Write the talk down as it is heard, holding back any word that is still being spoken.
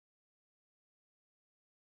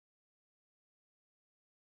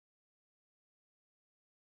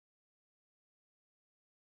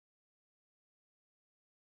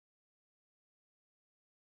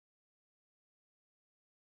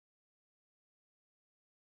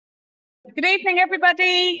Good evening,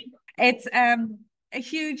 everybody. It's a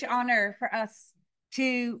huge honor for us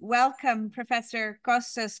to welcome Professor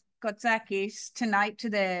Kostas Kotsakis tonight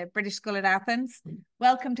to the British School at Athens.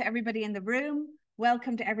 Welcome to everybody in the room.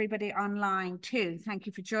 Welcome to everybody online too. Thank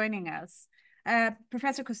you for joining us.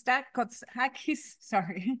 Professor Kotsakis,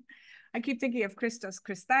 sorry, I keep thinking of Christos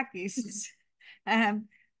Christakis.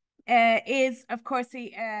 Is, of course,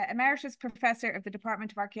 the Emeritus Professor of the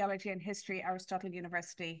Department of Archaeology and History, Aristotle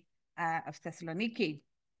University of Thessaloniki.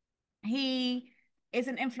 He is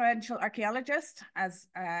an influential archaeologist, as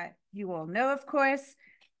you all know, of course,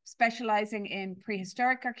 specializing in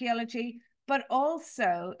prehistoric archaeology, but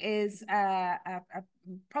also is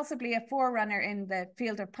possibly a forerunner in the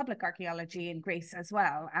field of public archaeology in Greece as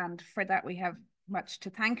well. And for that, we have much to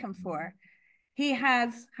thank him for. He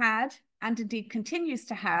has had, and indeed continues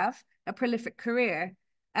to have, a prolific career.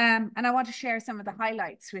 And I want to share some of the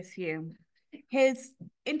highlights with you. His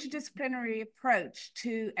interdisciplinary approach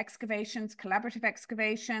to excavations, collaborative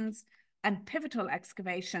excavations, and pivotal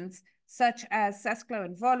excavations, such as Sesklo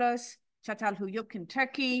in Volos, Çatalhöyük in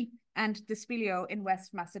Turkey, and Dispilio in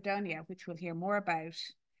West Macedonia, which we'll hear more about,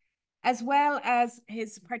 as well as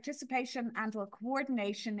his participation and or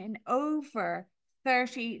coordination in over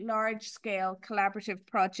 30 large-scale collaborative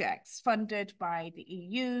projects funded by the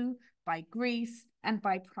EU, by Greece, and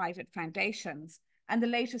by private foundations. And the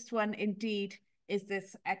latest one, indeed, is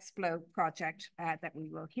this Explo project that we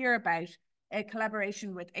will hear about, a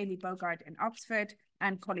collaboration with Ailey Bogard in Oxford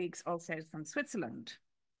and colleagues also from Switzerland.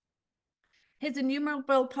 His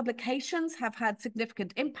innumerable publications have had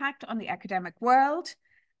significant impact on the academic world,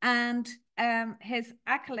 and his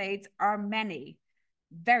accolades are many,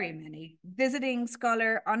 very many. Visiting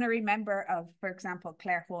scholar, honorary member of, for example,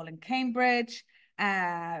 Clare Hall in Cambridge,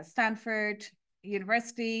 Stanford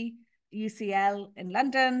University, UCL in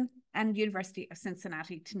London, and University of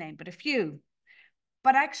Cincinnati, to name but a few.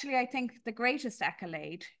 But actually, I think the greatest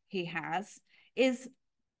accolade he has is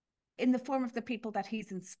in the form of the people that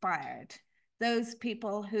he's inspired. Those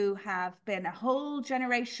people who have been a whole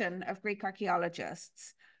generation of Greek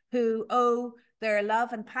archaeologists who owe their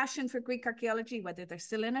love and passion for Greek archaeology, whether they're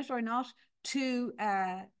still in it or not, to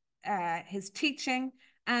his teaching,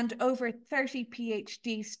 and over 30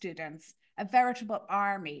 PhD students, a veritable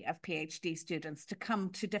army of PhD students to come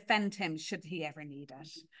to defend him should he ever need it.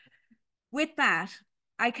 With that,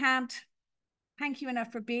 I can't thank you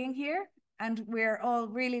enough for being here, and we're all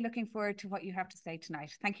really looking forward to what you have to say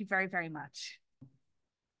tonight. Thank you very, very much.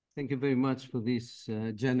 Thank you very much for this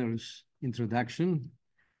generous introduction.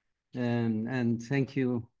 And thank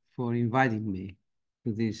you for inviting me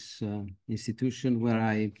to this institution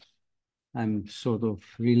where I'm sort of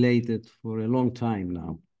related for a long time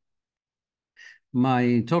now.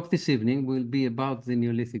 My talk this evening will be about the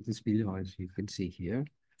Neolithic Dispilio, as you can see here,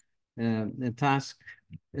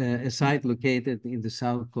 a site located in the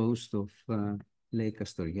south coast of Lake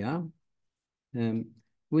Kastoria,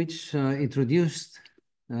 which introduced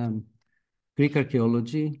Greek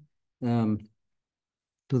archaeology to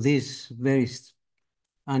these very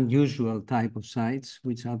unusual type of sites,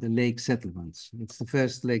 which are the lake settlements. It's the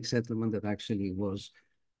first lake settlement that actually was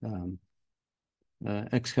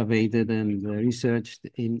excavated and researched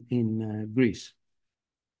in Greece.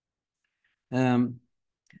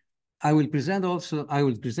 I will present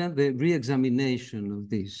the re-examination of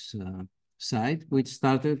this site, which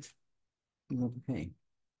started. Okay.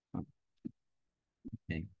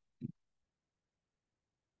 Okay.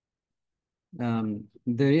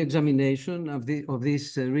 The re-examination of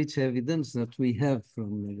this rich evidence that we have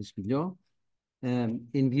from Dispilio,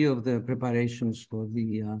 in view of the preparations for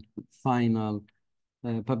the final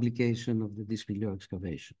publication of the Dispilio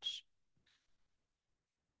excavations.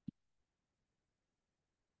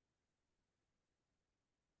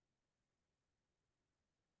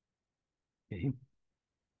 Okay.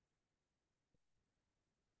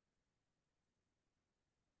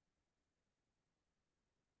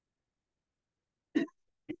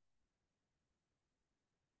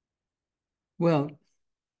 Well,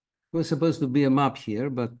 was supposed to be a map here,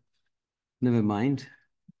 but never mind.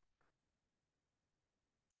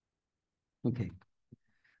 Okay.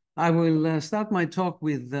 I will start my talk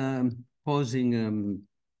with posing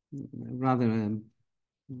rather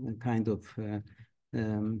a kind of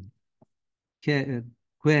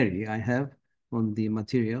query I have on the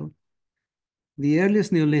material. The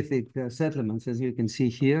earliest Neolithic settlements, as you can see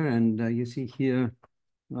here, and you see here,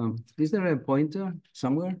 is there a pointer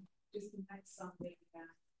somewhere? Just the next Sunday,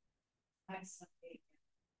 next Sunday.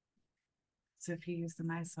 So if you use the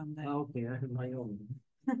mouse on there. Oh, okay, I have my own.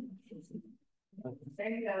 There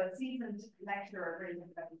you go, a seasoned lecturer.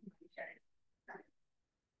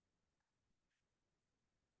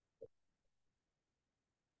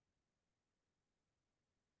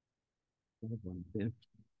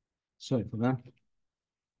 Sorry for that.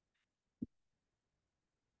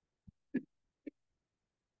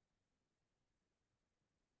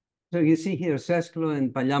 So you see here, Sesclo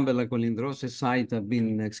and Pagliambella Colindrose site have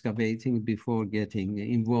been excavating before getting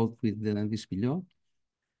involved with the Dispilio.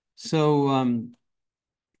 So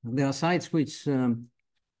there are sites which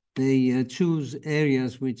they choose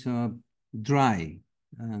areas which are dry,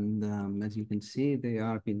 and as you can see, they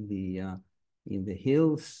are in the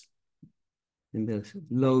hills, in the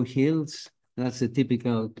low hills. That's a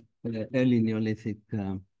typical early Neolithic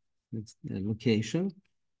location,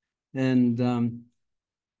 and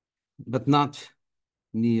but not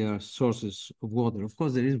near sources of water. Of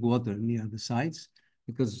course, there is water near the sites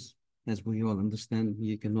because, as we all understand,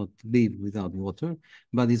 you cannot live without water,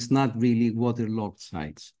 but it's not really waterlogged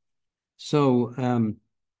sites. So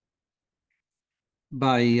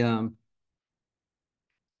by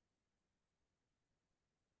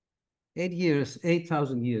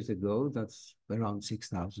 8,000 years ago, that's around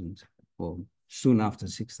 6,000 or soon after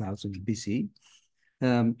 6,000 BC,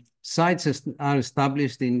 sites are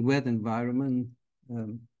established in wet environment,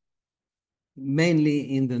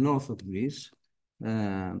 mainly in the north of Greece.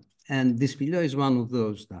 And Dispilio is one of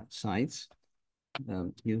those sites.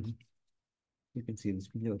 You can see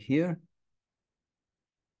Dispilio here.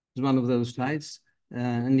 It's one of those sites.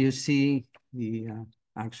 And you see the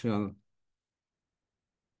actual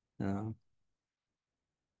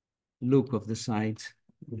look of the site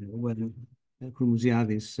when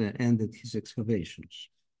Croumuziadis ended his excavations.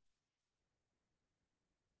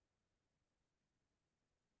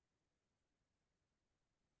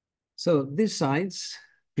 So these sites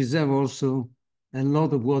preserve also a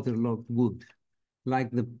lot of waterlogged wood, like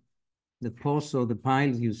the posts or the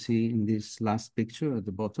piles you see in this last picture at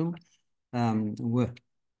the bottom, where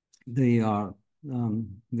they are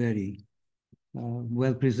very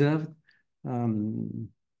well preserved,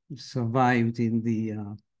 survived in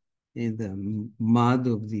the mud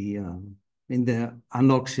of in the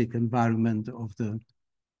anoxic environment of the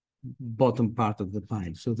bottom part of the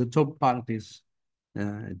pile. So the top part is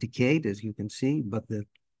decayed, as you can see, but the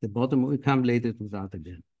bottom will come later to that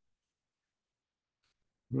again.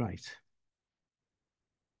 Right.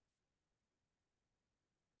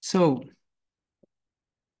 So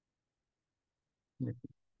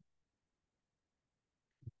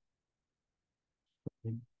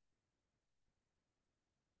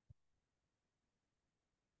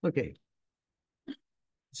okay.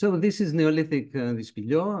 So this is Neolithic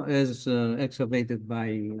Dispilio, as excavated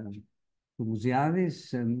by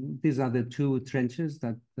Croumuziadis, and these are the two trenches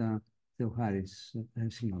that Theoharis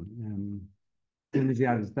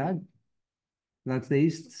Croumuziadis dug. That's the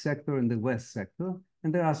east sector and the west sector,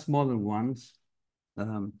 and there are smaller ones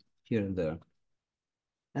here and there.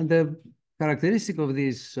 And the characteristic of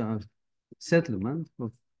this settlement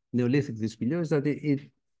of Neolithic Dispilio is that it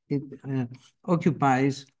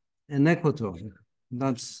occupies an equator.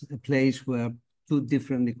 That's a place where two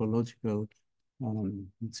different ecological,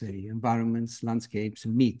 let's say, environments, landscapes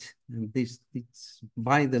meet. And it's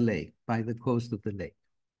by the lake, by the coast of the lake.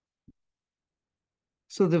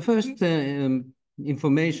 So the first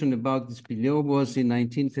information about Dispilio was in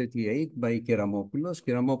 1938 by Keramopoulos.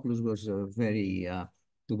 Keramopoulos was a very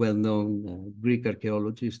well-known Greek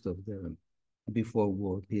archaeologist of the before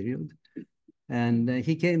war period. And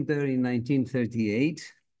he came there in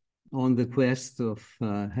 1938 on the quest of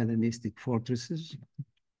Hellenistic fortresses.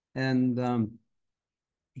 And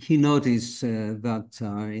he noticed that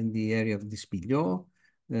in the area of Dispilio,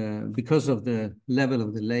 because of the level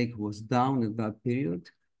of the lake was down at that period,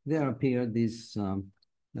 there appeared these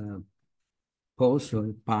posts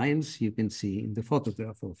or piles you can see in the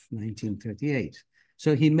photograph of 1938.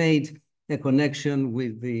 So he made a connection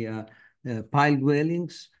with the pile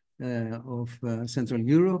dwellings of Central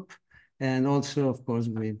Europe, and also, of course,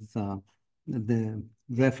 with the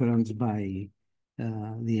reference by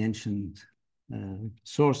the ancient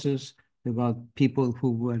sources about people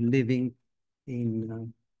who were living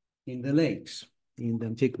in the lakes in the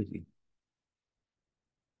antiquity.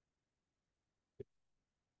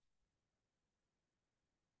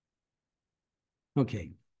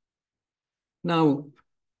 Okay. Now,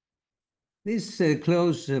 this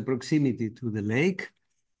close proximity to the lake,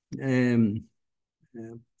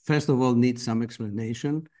 first of all, needs some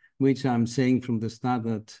explanation, which I'm saying from the start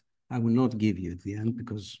that I will not give you at the end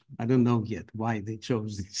because I don't know yet why they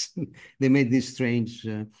chose this. They made this strange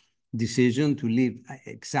decision to live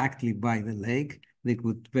exactly by the lake. They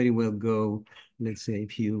could very well go, let's say, a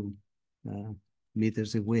few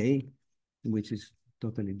meters away, which is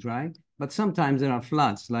totally dry. But sometimes there are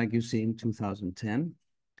floods, like you see in 2010.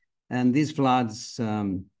 And these floods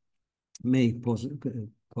may cause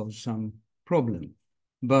some problem.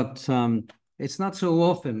 But it's not so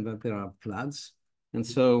often that there are floods. And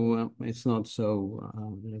so it's not so,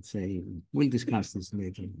 let's say, we'll discuss this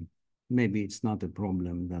later. Maybe it's not a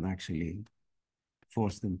problem that actually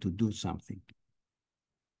forced them to do something,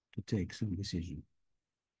 to take some decision.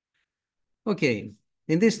 Okay,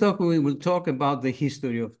 in this talk, we will talk about the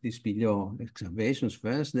history of Dispilio excavations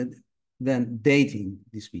first, then dating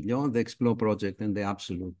Dispilio, the Explore project, and the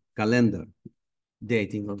absolute calendar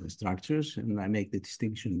dating of the structures. And I make the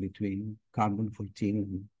distinction between carbon-14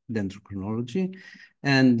 and dendrochronology,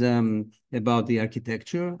 and about the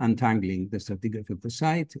architecture, untangling the stratigraphy of the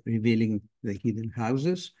site, revealing the hidden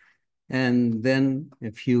houses, and then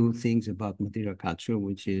a few things about material culture,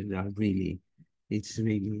 which is really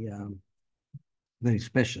very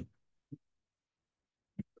special.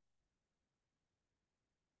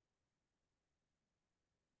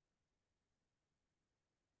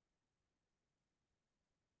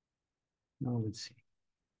 Now let's see.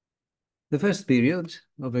 The first period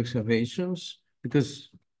of excavations, because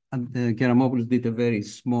Geramopoulos did a very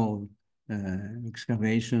small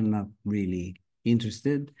excavation, not really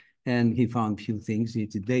interested, and he found few things.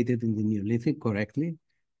 It's dated in the Neolithic correctly,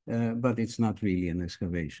 but it's not really an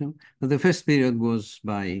excavation. But the first period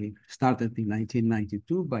started in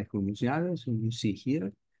 1992 by Hurmuziades, who you see here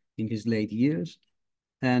in his late years,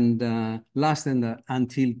 and lasted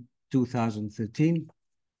until 2013,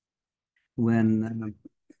 when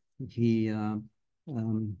he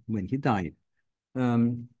died.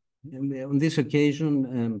 On this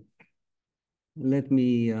occasion, let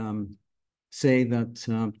me say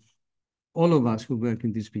that all of us who work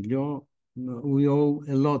in Dispilio, we owe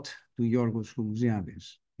a lot to Yorgos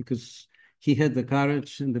Hurmuziades, because he had the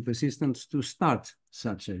courage and the persistence to start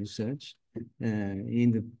such a research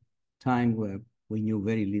in the time where we knew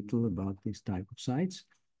very little about this type of sites.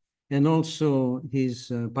 And also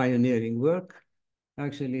his pioneering work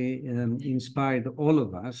actually inspired all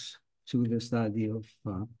of us to the study of,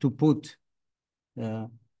 to put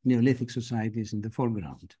Neolithic societies in the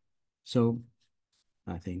foreground. So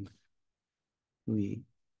I think we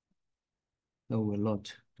owe a lot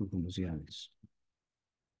to Hurmuziades.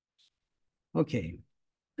 Okay,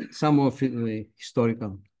 some of the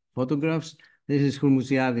historical photographs. This is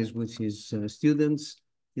Hurmuziades with his students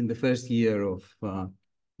in the first year of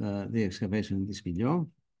the excavation in Dispilio.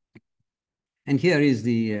 And here is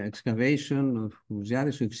the excavation of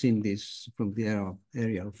Hurmuziades. We've seen this from the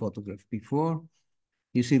aerial photograph before.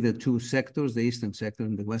 You see the two sectors, the eastern sector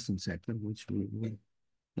and the western sector, which we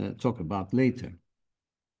will talk about later.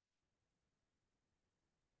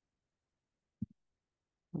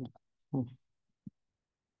 Oh.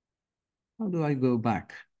 How do I go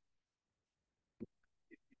back?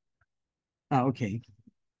 Okay.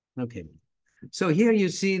 Okay. So here you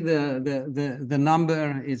see the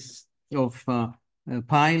number is of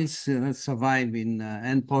piles that survive in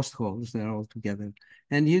and post holes. They're all together,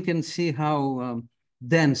 and you can see how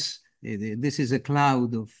dense it is. This is a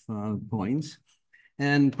cloud of points,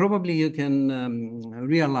 and probably you can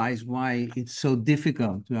realize why it's so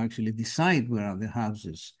difficult to actually decide where are the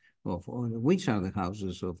houses of, or which are the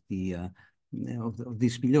houses of the of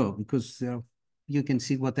this below, because you can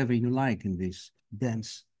see whatever you like in this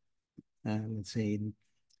dense. Let's say,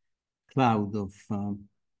 cloud of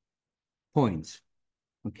points,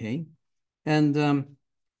 okay? And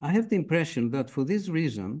I have the impression that for this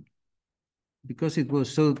reason, because it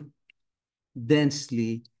was so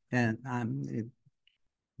densely and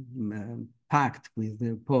packed with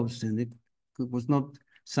the posts, and it was not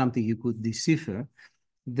something you could decipher,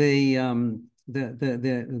 the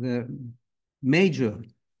major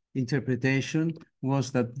interpretation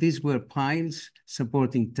was that these were piles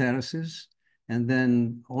supporting terraces, and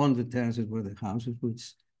then on the terraces were the houses,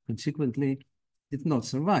 which consequently did not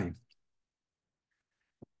survive.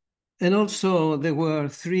 And also there were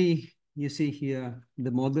three, you see here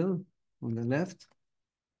the model on the left,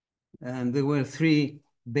 and there were three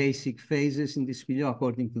basic phases in Dispilio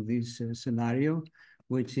according to this scenario,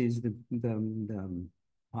 which is the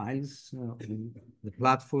piles, the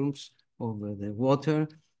platforms over the water.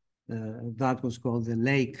 That was called the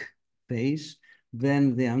lake phase.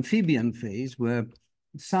 Then the amphibian phase, where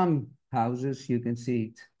some houses, you can see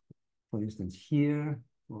it, for instance, here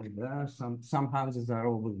or there. Some houses are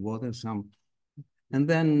over water, some. And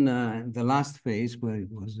then the last phase, where it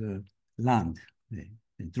was land, the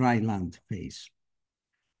dry land phase.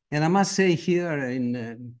 And I must say here,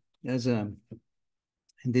 in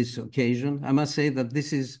this occasion, I must say that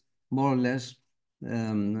this is more or less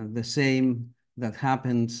the same that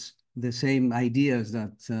happens, the same ideas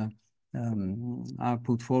that are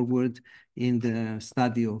put forward in the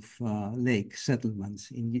study of lake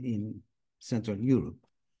settlements in Central Europe,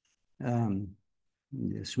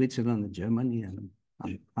 Switzerland, Germany, and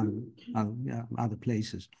other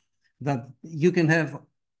places. That you can have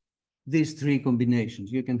these three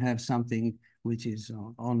combinations. You can have something which is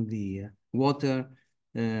on the water,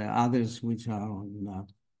 others which are on,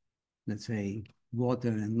 let's say, water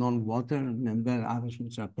and non-water, and then others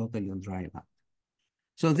which are totally on dry land.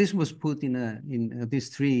 So this was put in these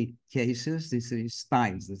three cases, these three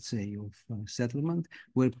styles, let's say, of settlement,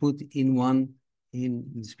 were put in one in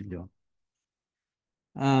Dispilio.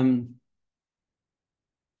 And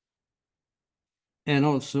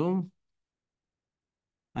also,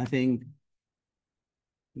 I think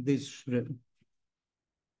this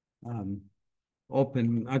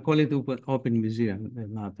open, I call it open museum,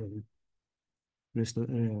 not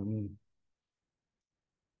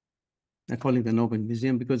I call it an open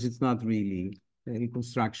museum because it's not really a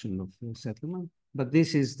reconstruction of the settlement, but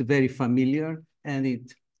this is very familiar, and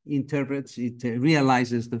it interprets, it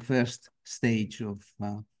realizes the first stage of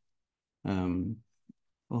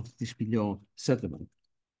Dispilio settlement.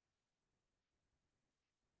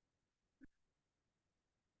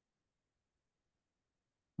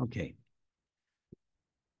 Okay.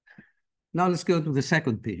 Now let's go to the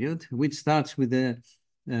second period, which starts with the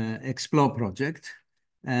Explore project,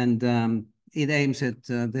 and it aims at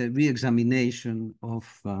the re-examination of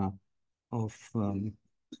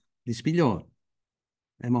Dispilio,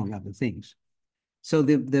 among other things. So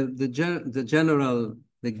the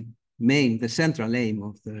central aim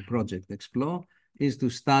of the project Explore is to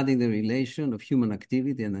study the relation of human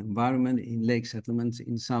activity and environment in lake settlements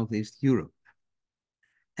in Southeast Europe.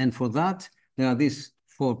 And for that, there are these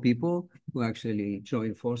four people who actually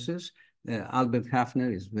join forces. Albert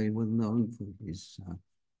Hafner is very well known for his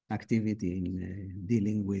activity in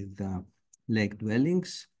dealing with lake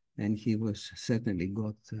dwellings, and he was certainly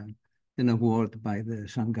got an award by the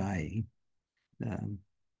Shanghai,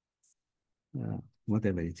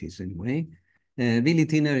 whatever it is anyway. Willy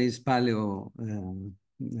Tiner is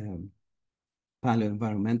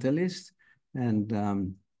paleo-environmentalist,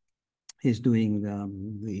 and he's doing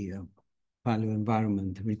the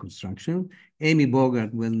paleo-environment reconstruction. Amy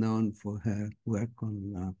Bogart, well known for her work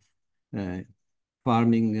on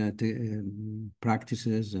farming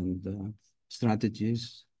practices and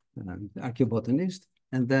strategies, archaeobotanist,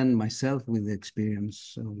 and then myself with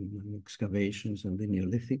experience on excavations and the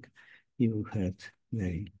Neolithic. You heard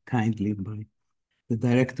very kindly by the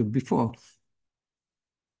director before.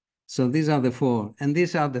 So these are the four, and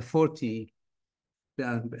these are the 40,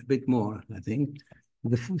 a bit more, I think.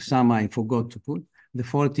 Some I forgot to put. The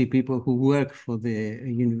 40 people who work for the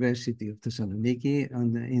University of Thessaloniki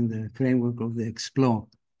in the framework of the Explore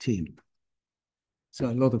team. So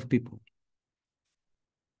a lot of people.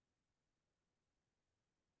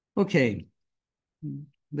 Okay,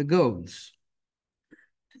 the goals.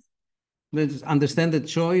 Let's understand the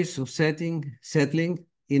choice of settling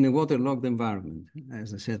in a waterlogged environment.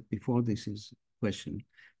 As I said before, this is a question.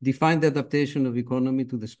 Define the adaptation of economy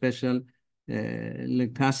to the special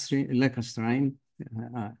lacustrine,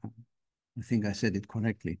 I think I said it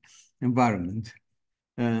correctly, environment.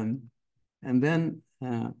 And then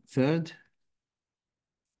third,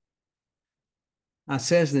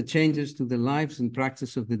 assess the changes to the lives and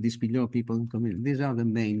practice of the Dispilio people and community. These are the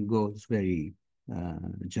main goals, very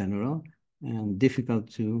general and difficult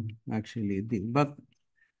to actually deal. But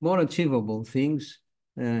more achievable things,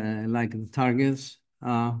 like the targets,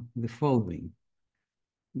 are the following.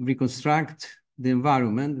 Reconstruct the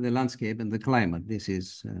environment, the landscape, and the climate. This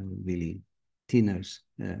is really Tiner's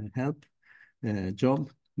job,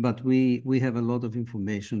 but we have a lot of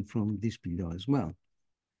information from Dispilio as well.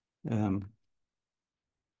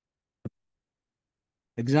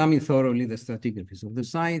 Examine thoroughly the stratigraphies of the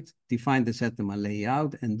site, define the settlement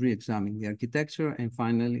layout, and re-examine the architecture, and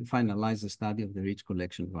finally finalize the study of the rich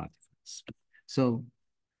collection of artifacts. So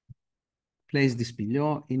place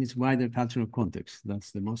Dispilio in its wider cultural context.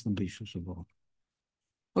 That's the most ambitious of all.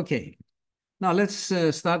 Okay, now let's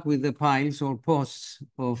start with the piles or posts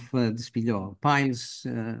of Dispilio. Piles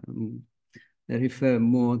refer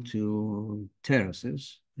more to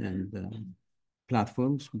terraces and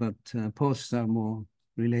platforms, but posts are more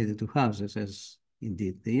related to houses, as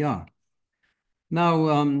indeed they are.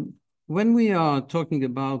 Now, when we are talking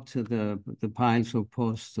about the piles or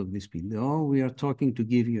posts of Dispilio, we are talking, to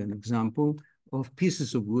give you an example, of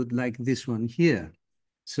pieces of wood like this one here.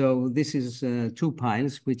 So this is 2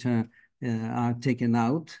 piles which are taken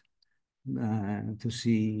out to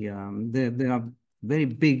see, there are very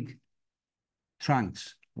big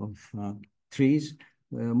trunks of trees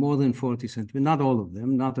more than 40 centimeters, not all of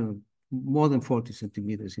them, more than 40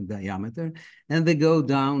 centimeters in diameter, and they go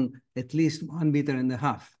down at least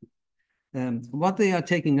 1.5 meters. What they are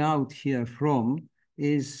taking out here from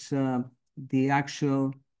is the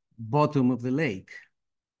actual bottom of the lake.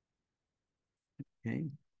 Okay,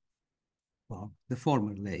 well, the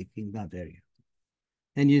former lake in that area.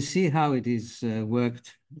 And you see how it is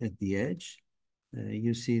worked at the edge.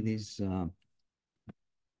 You see these,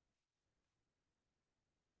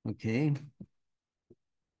 okay.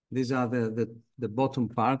 These are the bottom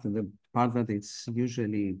part and the part that it's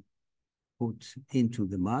usually put into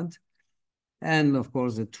the mud. And of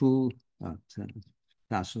course, the tool that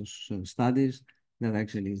Tassos studies that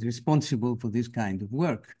actually is responsible for this kind of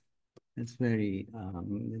work. It's very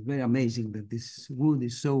amazing that this wood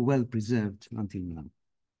is so well preserved until now.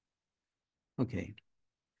 Okay.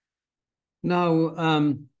 Now,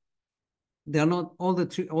 they are not all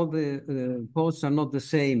the posts are not the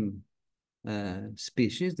same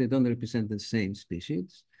species. They don't represent the same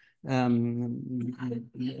species. The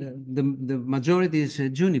majority is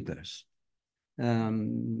junipers,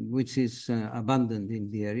 which is abundant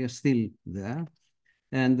in the area, still there.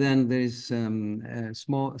 And then there is a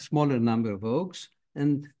smaller number of oaks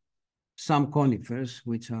and some conifers,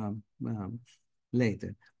 which are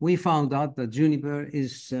later. We found out that juniper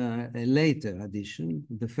is a later addition.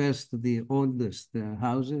 The oldest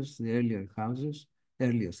houses, the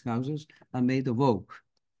earliest houses are made of oak.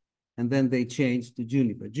 And then they changed to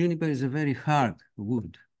juniper. Juniper is a very hard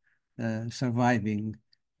wood, surviving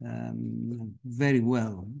very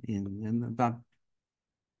well, and that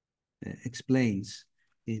explains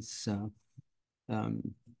its the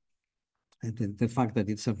fact that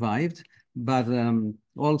it survived. But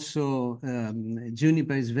also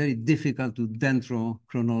juniper is very difficult to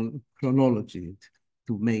dendrochronology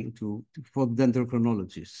for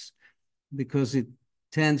dendrochronologists, because it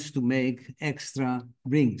tends to make extra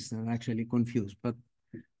rings that are actually confused. But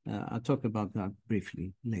I'll talk about that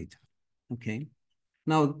briefly later. Okay.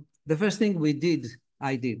 Now, the first thing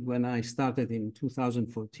I did when I started in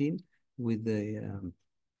 2014 with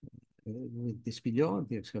Dispilio,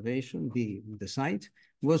 the excavation, the site,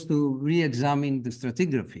 was to re-examine the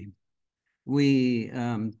stratigraphy. We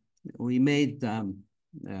made a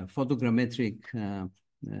photogrammetric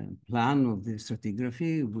plan of the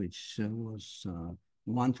stratigraphy, which was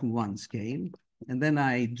 1:1 scale. And then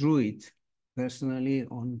I drew it personally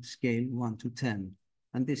on scale 1:10.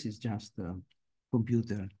 And this is just a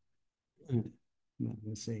computer,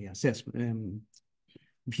 let's say, assessment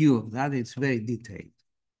view of that. It's very detailed.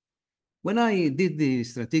 When I did the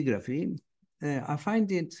stratigraphy, I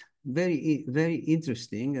find it very, very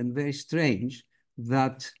interesting and very strange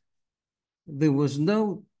that there was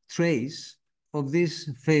no trace of these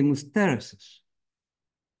famous terraces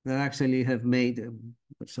that actually have made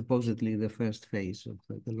supposedly the first phase of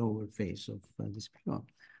the lower phase of this plot.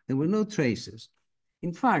 There were no traces.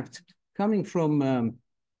 In fact, coming from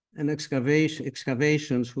an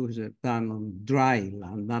excavations which are done on dry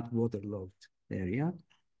land, not waterlogged area,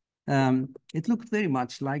 it looked very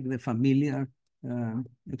much like the familiar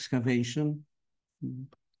excavation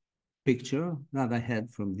picture that I had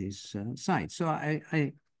from this site. So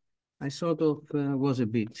I sort of was a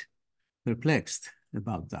bit perplexed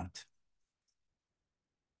about that.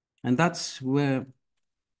 And that's where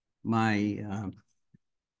my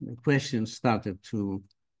questions started to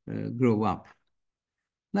grow up.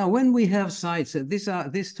 Now, when we have sites,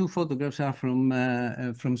 these two photographs are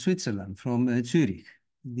from Switzerland, from Zurich,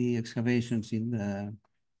 the excavations in the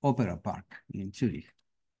Opera Park in Zurich.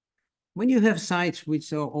 When you have sites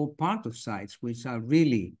which are all part of sites which are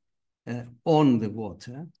really on the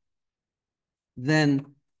water, then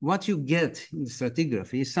what you get in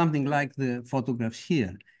stratigraphy is something like the photographs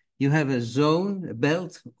here. You have a zone, a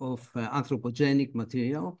belt of anthropogenic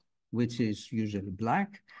material, which is usually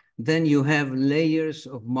black. Then you have layers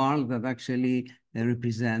of marl that actually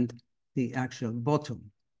represent the actual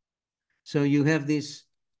bottom. So you have this,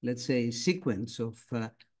 let's say, sequence of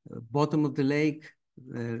bottom of the lake,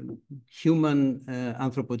 human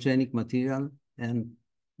anthropogenic material, and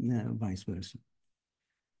vice versa.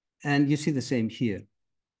 And you see the same here.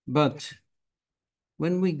 But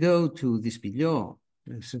when we go to Dispilio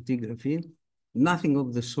stratigraphy, nothing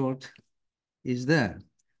of the sort is there.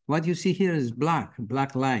 What you see here is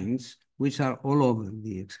black lines, which are all over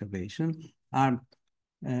the excavation, are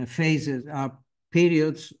phases, are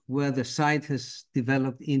periods where the site has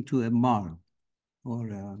developed into a marl, or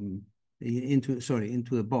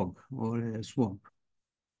into a bog or a swamp.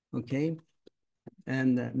 Okay,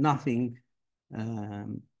 and nothing.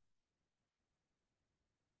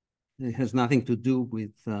 It has nothing to do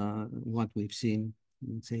with what we've seen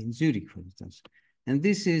let's say in Zurich, for instance. And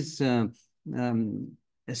this is a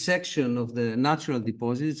section of the natural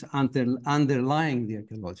deposits underlying the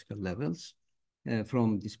archaeological levels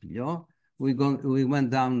from Dispilio. We went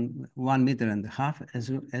down 1.5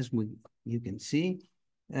 meters, you can see.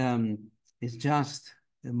 It's just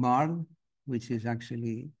a marl, which is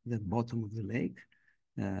actually the bottom of the lake.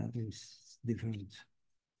 It's different.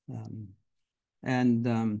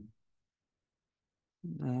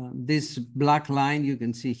 This black line you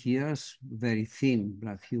can see here is very thin,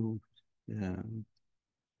 a few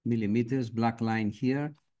millimeters. Black line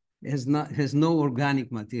here has no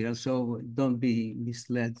organic material, so don't be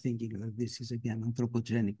misled thinking that this is again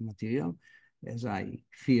anthropogenic material, as I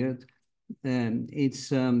feared. It's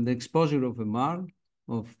the exposure of a marl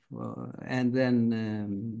and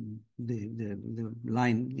then the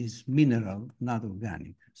line is mineral, not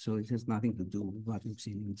organic, so it has nothing to do with what we've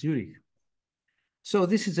seen in Zurich. So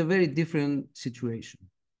this is a very different situation.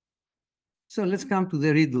 So let's come to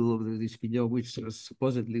the riddle of the Dispilio, which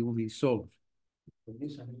supposedly will be solved.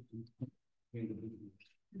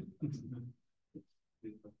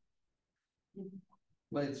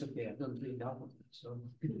 Well, it's okay. I don't read out of it, so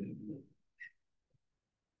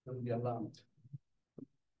don't be alarmed.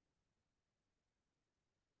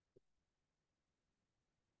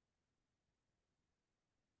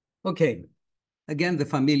 Okay, again, the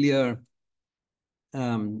familiar.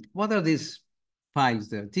 What are these piles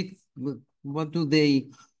there? What do they?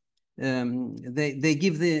 They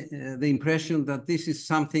give the impression that this is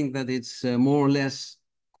something that it's more or less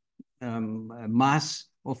a mass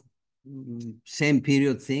of same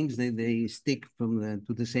period things. They stick to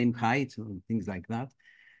the same height or things like that.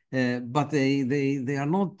 But they are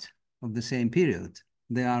not of the same period.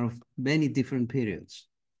 They are of many different periods.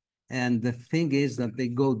 And the thing is that they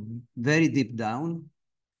go very deep down,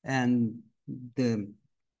 and the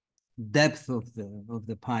depth of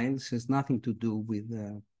the piles has nothing to do with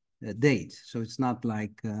date. So it's not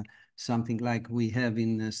like something like we have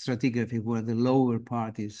in stratigraphy, where the lower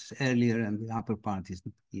part is earlier and the upper part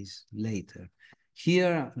is later.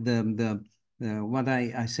 Here, what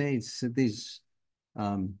I say is these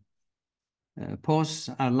posts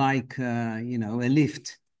are like you know, a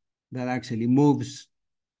lift that actually moves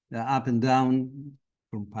up and down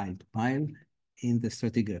from pile to pile in the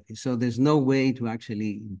stratigraphy. So there's no way to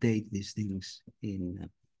actually date these things in.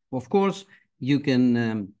 Of course, you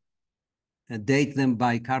can date them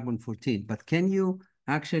by carbon-14, but can you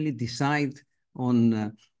actually decide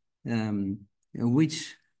on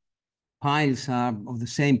which piles are of the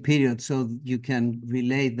same period so you can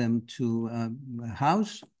relate them to a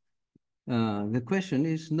house? The question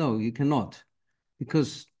is no, you cannot,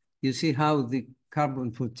 because you see how the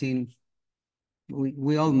carbon-14,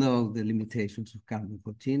 we all know the limitations of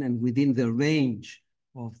carbon-14, and within the range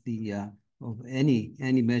of the of any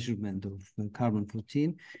measurement of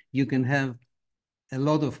carbon-14, you can have a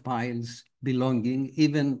lot of piles belonging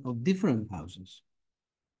even of different houses.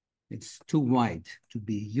 It's too wide to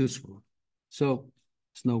be useful. So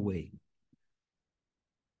it's no way.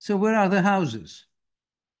 So where are the houses?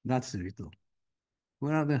 That's the riddle.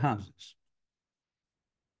 Where are the houses?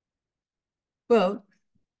 Well,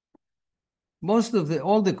 most of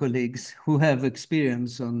all the colleagues who have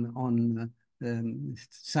experience on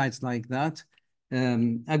sites like that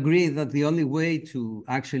agree that the only way to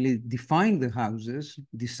actually define the houses,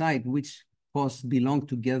 decide which posts belong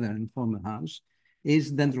together and form a house,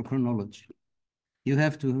 is dendrochronology. You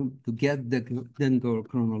have to get the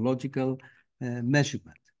dendrochronological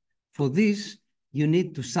measurement. For this, you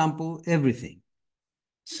need to sample everything.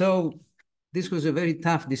 So this was a very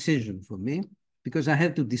tough decision for me, because I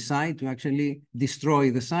had to decide to actually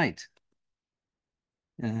destroy the site.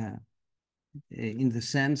 In the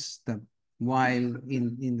sense that while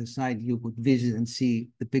in the site you could visit and see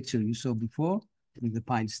the picture you saw before, with the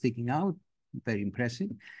pine sticking out, very impressive,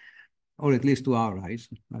 or at least to our eyes.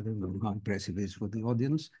 I don't know how impressive it is for the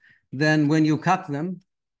audience. Then when you cut them,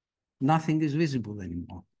 nothing is visible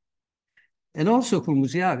anymore. And also for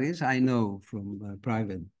Muziadis, I know from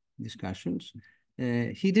private discussions,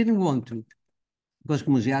 he didn't want to, because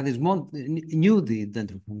Muziadis knew the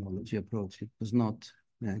dendrochronology approach. It was not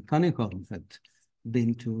Cunningham had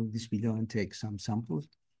been to Dispilio and take some samples,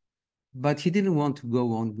 but he didn't want to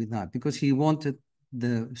go on with that because he wanted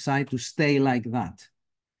the site to stay like that.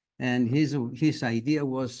 And his idea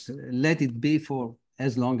was let it be for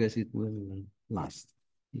as long as it will last.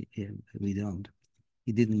 He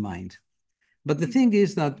didn't mind. But the thing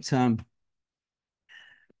is that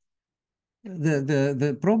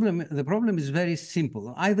the problem is very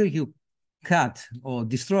simple. Either you cut or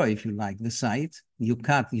destroy, if you like, the site.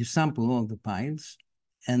 You sample all the piles,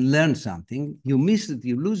 and learn something. You miss it,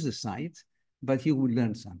 you lose the sight, but you will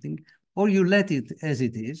learn something, or you let it as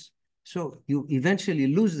it is. So you eventually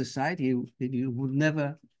lose the sight, you would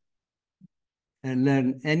never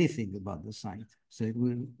learn anything about the sight. So it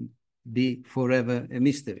will be forever a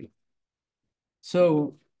mystery.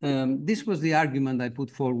 So this was the argument I put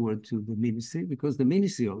forward to the ministry, because the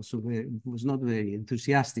ministry also was not very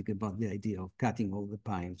enthusiastic about the idea of cutting all the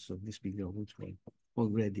pines of Dispilio, which were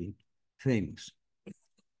already famous.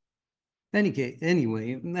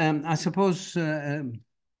 Anyway, I suppose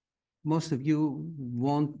most of you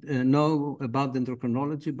won't know about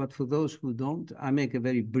dendrochronology, but for those who don't, I make a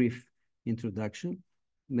very brief introduction,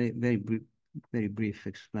 very brief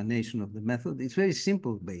explanation of the method. It's very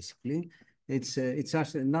simple, basically. It's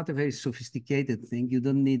actually not a very sophisticated thing. You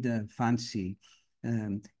don't need a fancy,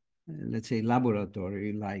 let's say,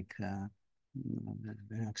 laboratory like an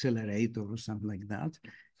accelerator or something like that.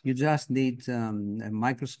 You just need a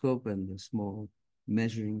microscope and a small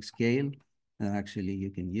measuring scale that actually you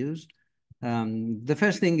can use. The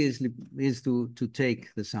first thing is to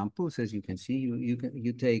take the samples. As you can see,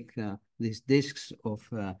 you take these discs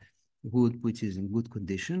of wood which is in good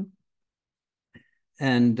condition,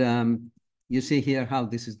 and you see here how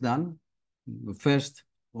this is done. First,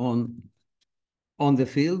 on the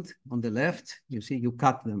field on the left, you see you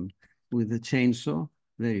cut them with a chainsaw,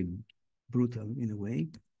 very brutal in a way,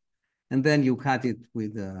 and then you cut it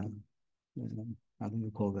with how do you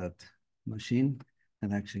call that machine?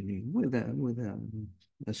 And actually with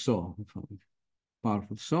a saw, a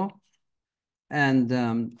powerful saw. And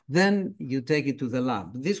then you take it to the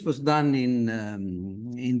lab. This was done in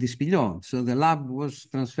Dispilio. So the lab was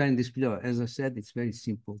transferred in Dispilio. As I said, it's very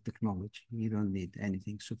simple technology. You don't need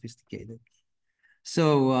anything sophisticated.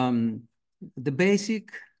 So the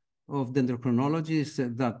basic of dendrochronology is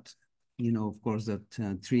that, you know, of course,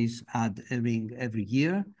 that trees add a ring every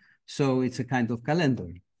year. So it's a kind of calendar.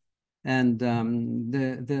 And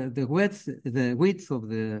the width of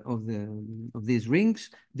these rings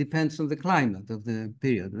depends on the climate of the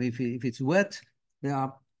period. If it's wet, they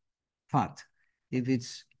are fat. If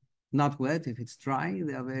it's not wet, if it's dry,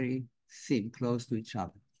 they are very thin, close to each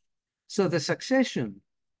other. So the succession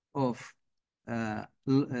of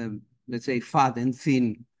let's say fat and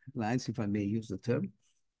thin lines, if I may use the term,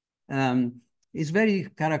 is very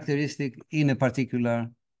characteristic in a particular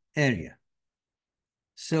area.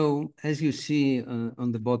 So as you see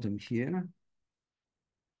on the bottom here,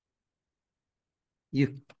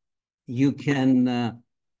 you can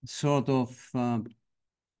sort of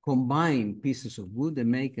combine pieces of wood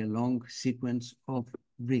and make a long sequence of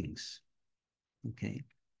rings. Okay.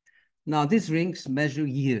 Now these rings measure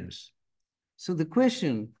years. So the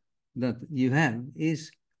question that you have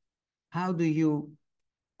is, how do you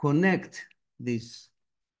connect this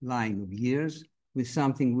line of years with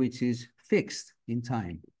something which is fixed in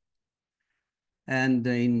time? And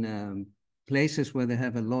in places where they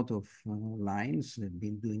have a lot of lines, they've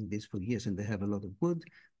been doing this for years and they have a lot of wood,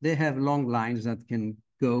 they have long lines that can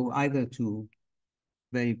go either to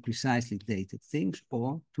very precisely dated things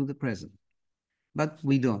or to the present. But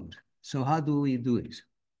we don't. So how do we do it?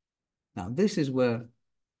 Now, this is where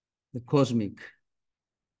the cosmic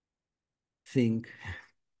thing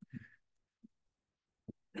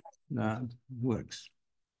works.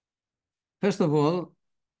 First of all,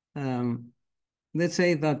 let's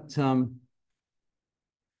say that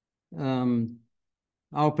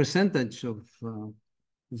our percentage of,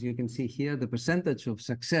 as you can see here, the percentage of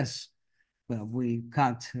success, well, we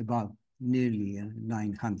cut about nearly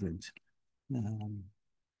 900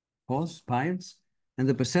 piles, and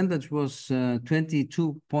the percentage was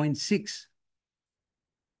 22.6.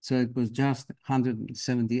 So it was just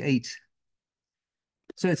 178.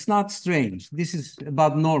 So it's not strange. This is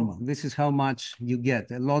about normal. This is how much you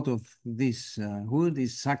get. A lot of this wood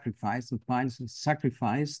is sacrificed, the pines is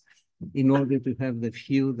sacrificed in order to have the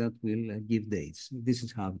few that will give dates. This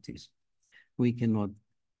is how it is. We cannot,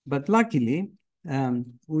 but luckily,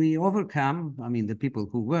 we overcome, I mean, the people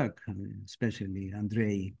who work, especially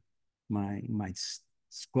Andrei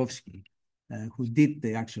Maitskovsky, who did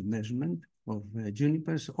the actual measurement of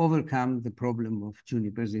junipers, overcome the problem of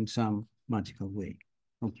junipers in some magical way.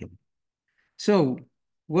 Okay. So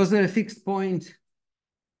was there a fixed point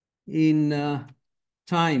in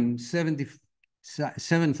time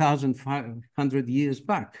 7,500 years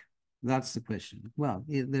back? That's the question. Well,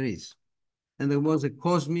 there is. And there was a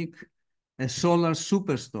solar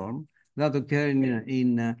superstorm that occurred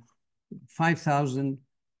in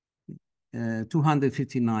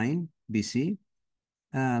 5,259 BC,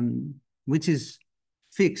 which is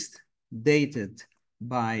fixed, dated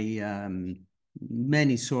by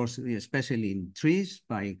many sources, especially in trees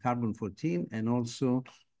by carbon-14, and also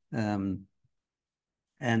and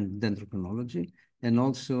dendrochronology, and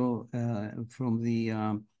also from the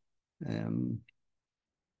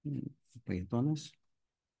Payetones.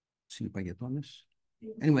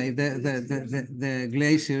 Anyway, the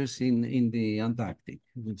glaciers in the Antarctic,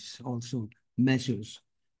 which also measures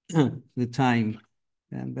the time,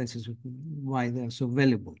 and this is why they're so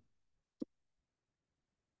valuable.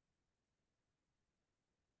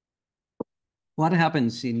 What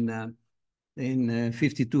happens in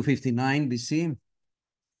 52, 59 BC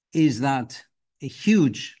is that a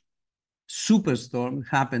huge superstorm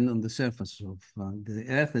happened on the surface of the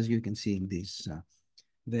Earth, as you can see in this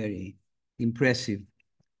very impressive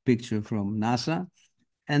picture from NASA.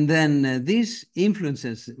 And then this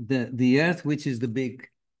influences the Earth, which is the big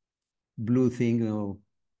blue thing or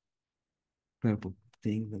purple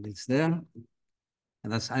thing that is there.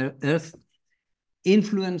 And that's Earth.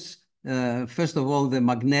 Influence, first of all, the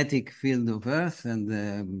magnetic field of Earth, and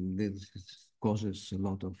this causes a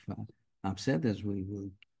lot of upset, as we will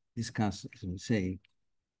discuss, as we say,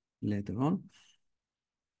 later on.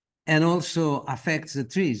 And also affects the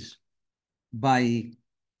trees by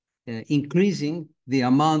increasing the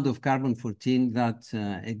amount of carbon-14 that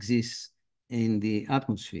exists in the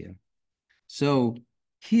atmosphere. So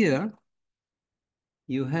here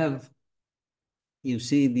you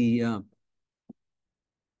see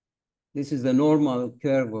this is the normal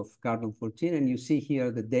curve of carbon-14, and you see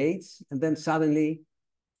here the dates, and then suddenly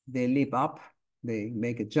they leap up, they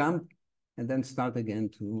make a jump, and then start again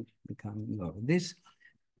to become low. This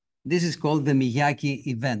is called the Miyake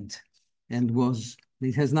event, and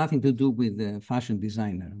it has nothing to do with the fashion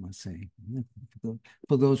designer, I must say,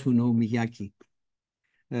 for those who know Miyake.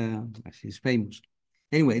 She's famous.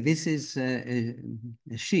 Anyway, this is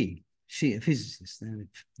she, a physicist, a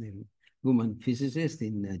woman physicist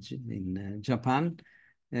in Japan,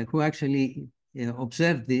 who actually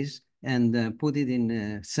observed this and put it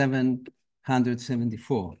in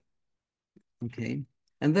 774. Okay,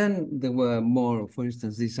 and then there were more. For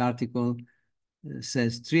instance, this article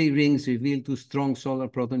says 3 rings reveal 2 strong solar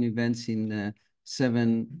proton events in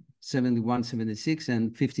 771, 76,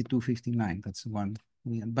 and 52, 59. That's one.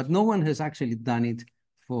 But no one has actually done it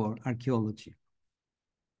for archaeology,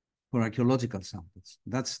 for archaeological samples.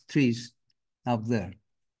 That's trees out there.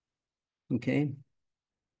 Okay.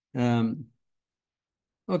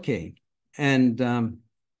 Okay. And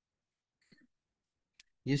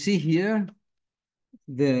you see here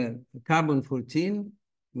the carbon-14,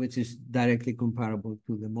 which is directly comparable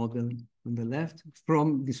to the model on the left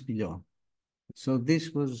from Dispilio. So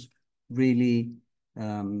this was really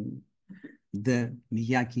the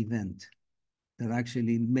Miyake event that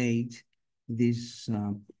actually made this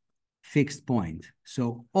fixed point.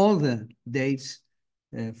 So all the dates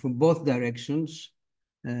from both directions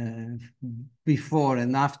before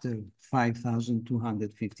and after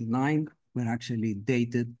 5,259 were actually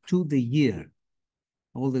dated to the year.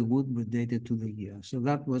 All the wood were dated to the year. So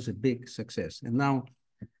that was a big success. And now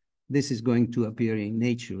this is going to appear in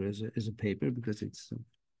Nature as a paper, because it's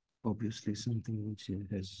obviously something which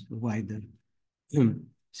has wider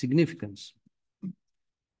significance.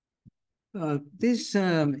 These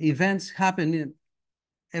events happen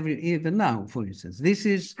even now, for instance. This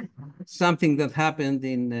is something that happened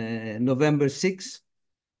in November 6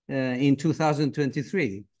 in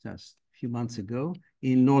 2023, just a few months ago,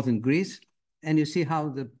 in northern Greece. And you see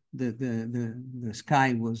how the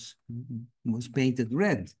sky was painted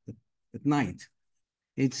red at night.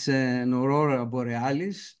 It's an aurora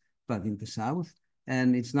borealis, but in the south,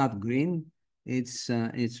 and it's not green. It's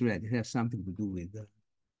red. It has something to do with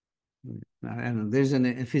I don't know. There's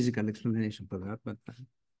a physical explanation for that, but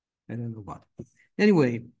I don't know what.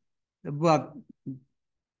 Anyway, but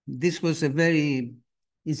this was a very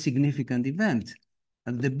insignificant event.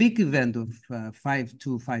 And the big event of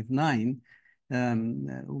 5259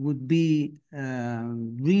 would be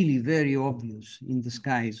really very obvious in the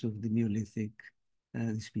skies of the Neolithic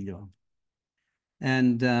Dispilio.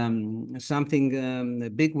 And a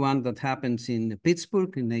big one that happens in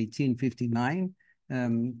Pittsburgh in 1859,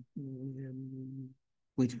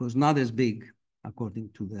 which was not as big according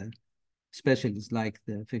to the specialists like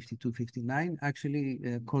the 5259, actually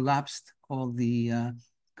collapsed all the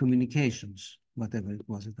communications, whatever it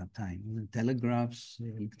was at that time, telegraphs,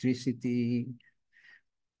 electricity.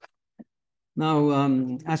 Now,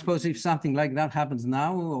 I suppose if something like that happens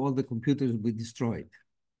now, all the computers will be destroyed.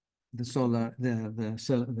 The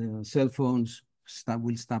cell phones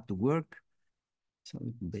will stop to work. So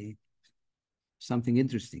it will be something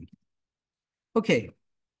interesting. Okay.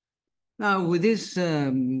 Now, with this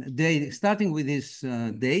date, starting with this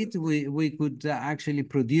date, we could actually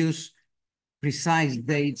produce precise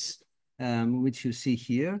dates, which you see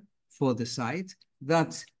here for the site,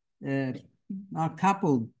 that are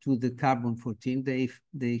coupled to the carbon-14.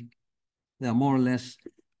 They are more or less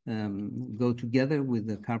go together with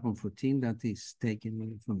the carbon-14 that is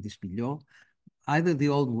taken from Dispilio, either the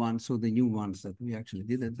old ones or the new ones that we actually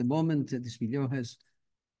did. At the moment, Dispilio has,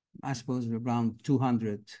 I suppose, around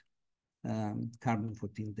 200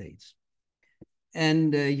 carbon-14 dates.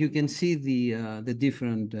 And you can see the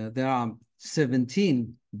different, there are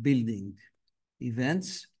 17 building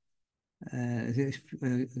events,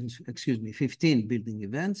 excuse me, 15 building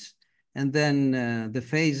events. And then the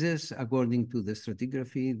phases, according to the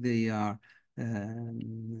stratigraphy, they are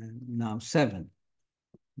now 7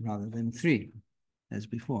 rather than 3 as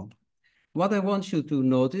before. What I want you to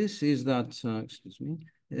notice is that, excuse me,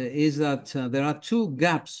 there are 2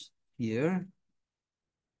 gaps here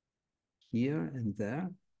and there.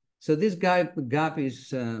 So this gap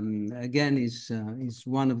is again is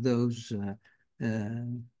one of those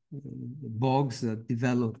bogs that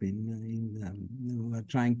develop we're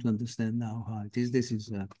trying to understand now how it is. This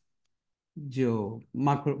is a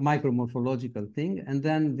micromorphological thing, and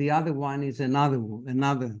then the other one is another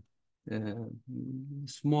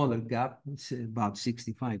smaller gap. It's about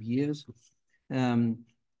 65 years,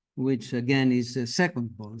 which again is a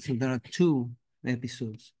second bog. So there are 2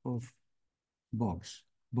 episodes of bogs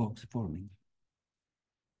forming.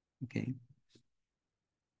 Okay.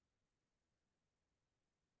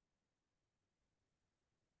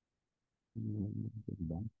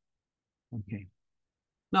 Okay.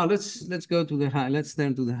 Now let's go to let's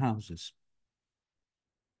turn to the houses.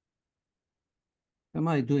 Am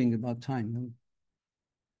I doing about time?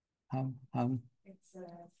 How? It's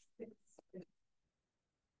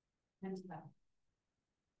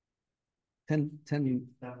 10.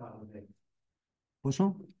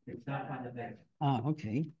 Also? Ah,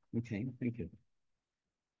 okay. Okay, thank you.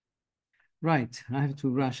 Right, I have to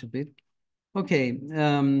rush a bit. Okay,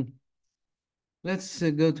 let's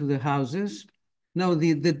go to the houses. Now,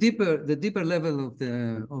 the deeper level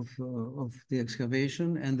of the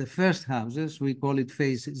excavation and the first houses, we call it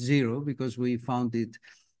phase 0 because we found it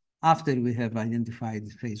after we have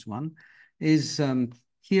identified phase 1. Is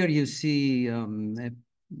here you see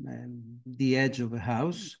the edge of a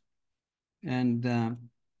house, and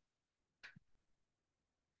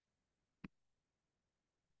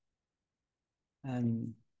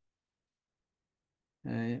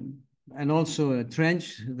also a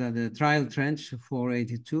trench, the trial trench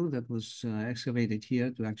 482 that was excavated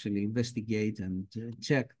here to actually investigate and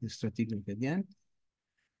check the stratigraphy again.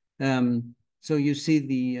 So you see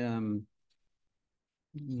the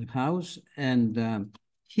house, and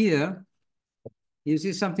here you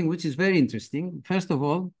see something which is very interesting. First of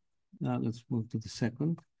all, let's move to the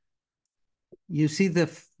second. You see the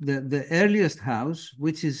earliest house,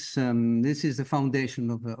 which is this is the foundation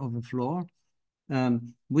of a floor,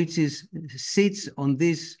 which sits on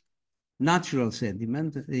this natural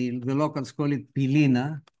sediment. The locals call it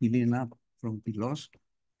pilina from pilos,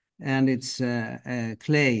 and it's a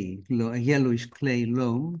yellowish clay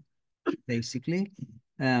loam, basically,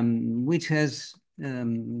 which has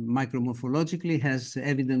micromorphologically has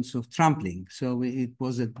evidence of trampling. So it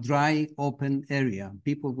was a dry, open area.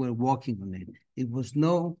 People were walking on it. It was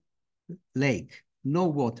no lake, no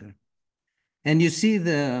water. And you see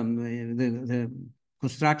the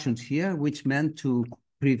constructions here, which meant to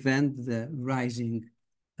prevent the rising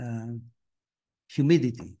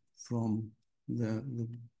humidity from the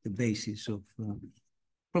basis of,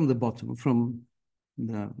 from the bottom, from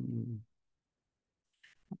the,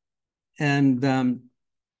 and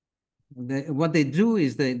what they do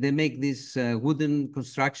is they make these wooden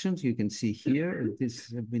constructions. You can see here,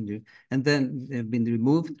 this have been, and then they've been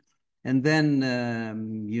removed. And then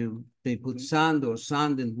they put sand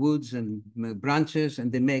and woods and branches,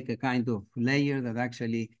 and they make a kind of layer that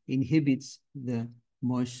actually inhibits the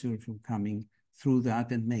moisture from coming through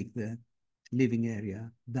that and make the living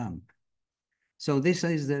area damp. So this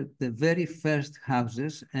is the very first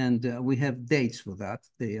houses, and we have dates for that.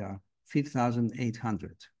 They are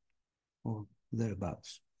 5,800 or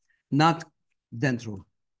thereabouts. Not dendro.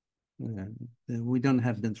 We don't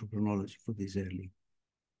have dendrochronology for this early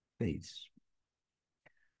phase.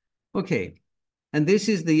 Okay, and this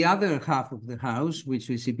is the other half of the house, which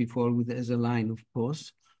we see before with as a line of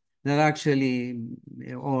posts that actually,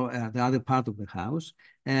 or the other part of the house.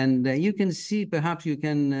 And you can see, perhaps you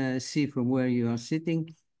can see from where you are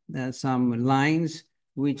sitting, some lines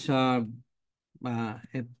which are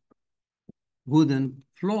a wooden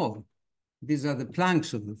floor these are the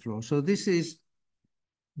planks of the floor. So this is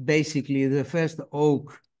basically the first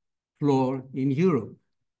oak floor in Europe,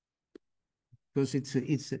 because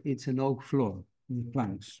it's an oak floor with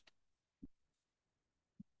planks.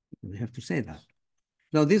 We have to say that.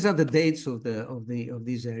 Now these are the dates of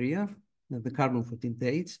this area, the carbon-14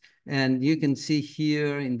 dates, and you can see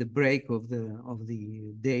here in the break of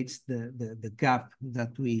the dates the gap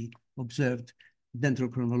that we observed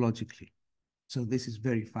dendrochronologically. So this is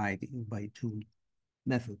verified by two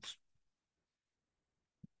methods.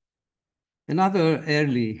 Another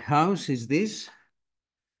early house is this.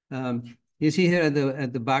 You see here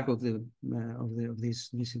at the back of this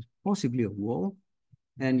is possibly a wall,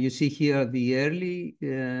 and you see here the early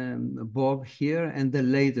bog here and the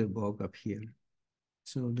later bog up here.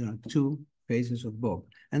 So there are two phases of bog,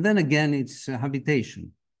 and then again it's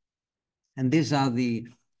habitation. And these are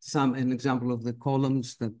an example of the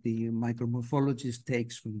columns that the micromorphologist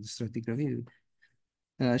takes from the stratigraphy.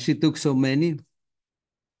 She took so many,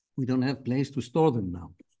 we don't have place to store them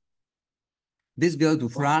now. These go to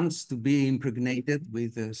France to be impregnated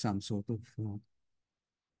with some sort of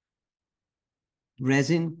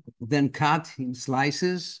resin, then cut in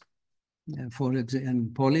slices and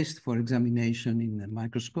polished for examination in a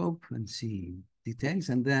microscope and see details.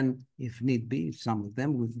 And then, if need be, some of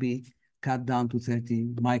them would be cut down to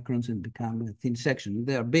 30 microns and become a thin section.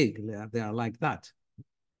 They are big. They are like that.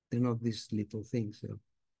 They're not these little things. They're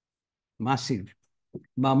massive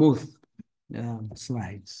mammoth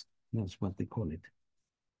slides. That's what they call it.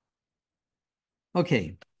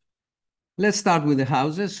 Okay, let's start with the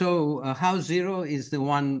houses. So house 0 is the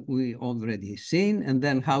one we already seen, and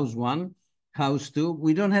then house 1, house 2.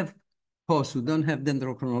 We don't have posts, we don't have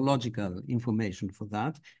dendrochronological information for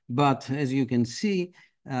that, but as you can see,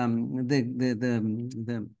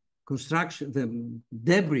 the construction, the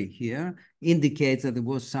debris here indicates that there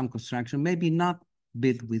was some construction, maybe not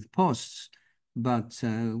built with posts, but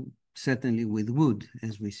certainly with wood,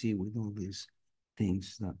 as we see with all these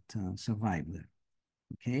things that survive there.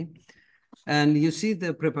 Okay, and you see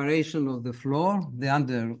the preparation of the floor, the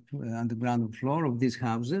underground floor of these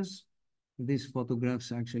houses. These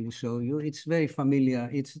photographs actually show you. It's very familiar.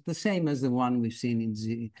 It's the same as the one we've seen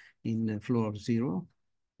in floor 0,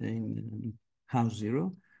 in house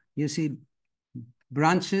 0. You see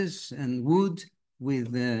branches and wood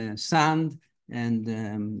with sand and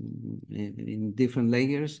in different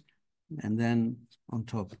layers, and then on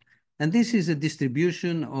top. And this is a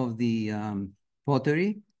distribution of the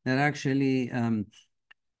pottery that actually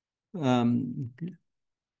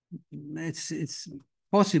it's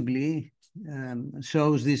possibly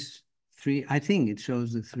shows these three. I think it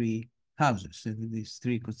shows the three houses, these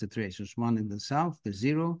three concentrations: one in the south, the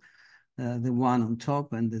 0, the one on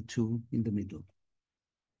top, and the 2 in the middle.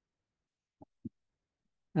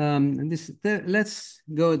 Let's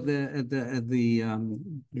go at the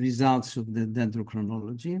results of the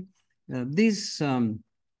dendrochronology. This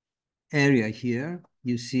area here,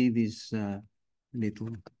 you see this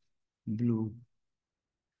little blue.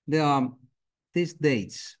 There are these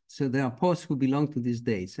dates. So there are posts who belong to these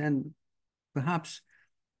dates. And perhaps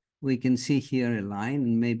we can see here a line,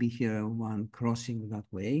 and maybe here one crossing that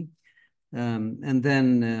way. And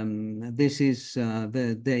then this is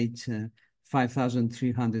the date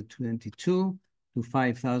 5,322 to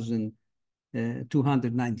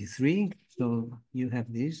 5,293. So you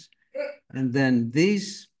have this. And then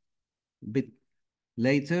this bit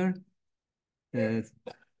later,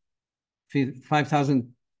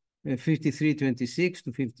 5,053.26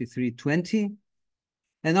 to 53.20.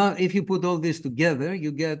 And now if you put all this together,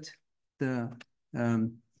 you get the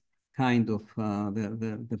kind of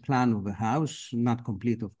the plan of the house, not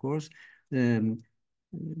complete, of course,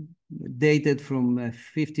 dated from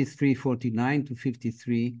 5349 to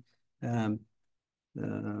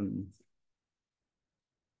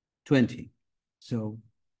 5320. So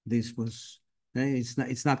this was,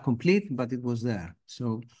 it's not complete, but it was there.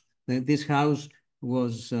 So this house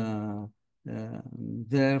was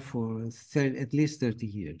there for at least 30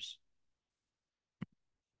 years.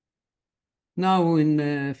 Now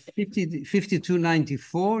in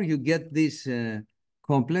 5294, you get this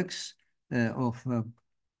complex of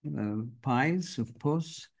piles of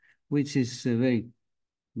posts, which is very,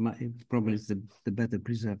 probably is the better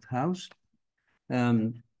preserved house,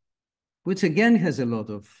 which again has a lot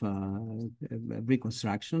of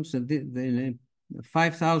reconstructions. And the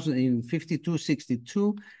 5,000 in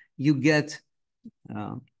 5262, you get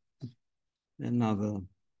another.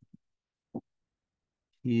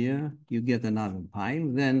 Here you get another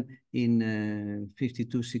pile. Then in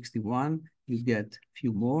 5261, you get a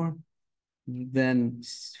few more. Then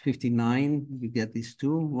 59, you get these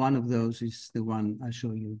two. One of those is the one I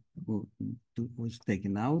show you who was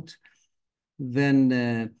taken out.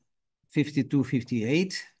 Then 52,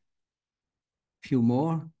 58, few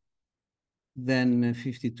more. Then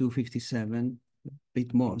 52, 57, a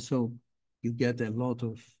bit more. So you get a lot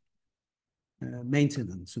of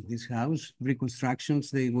maintenance of this house,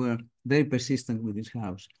 reconstructions. They were very persistent with this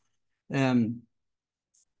house. The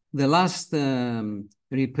last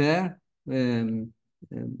repair, until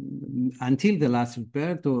the last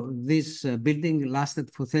repair, this building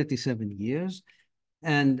lasted for 37 years.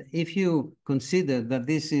 And if you consider that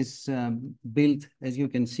this is built, as you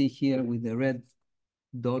can see here with the red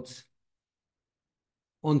dots,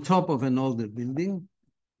 on top of an older building,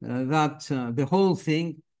 the whole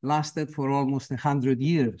thing lasted for almost 100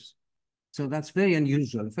 years. So that's very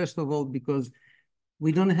unusual. First of all, because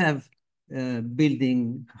we don't have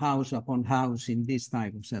building house upon house in this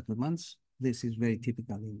type of settlements. This is very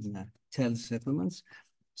typical in tell settlements.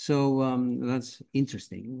 So that's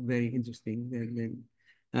interesting, very interesting.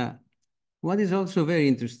 What is also very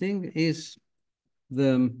interesting is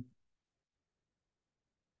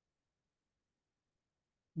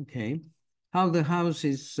how the house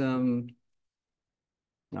is, now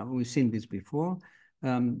we've seen this before.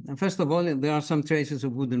 And first of all, there are some traces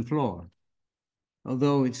of wooden floor,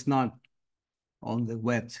 although it's not on the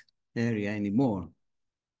wet area anymore.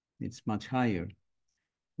 It's much higher.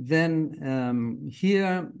 Then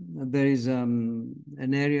here there is an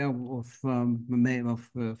area of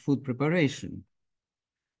food preparation.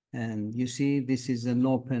 And you see this is an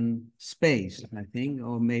open space, I think,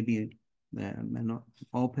 or maybe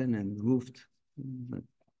open and roofed.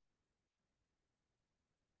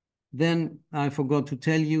 Then I forgot to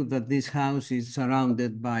tell you that this house is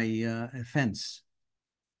surrounded by a fence.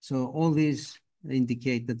 So all these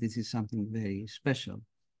indicate that this is something very special,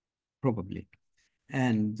 probably.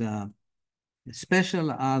 And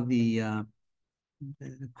special are the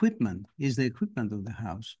equipment, is the equipment of the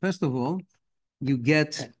house. First of all, you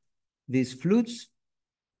get these flutes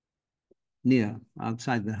near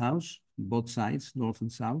outside the house, both sides, north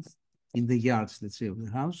and south, in the yards, let's say, of the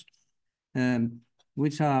house,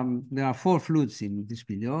 which are, there are 4 flutes in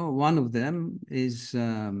Dispilio. One of them is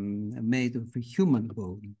made of a human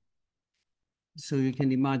bone. So you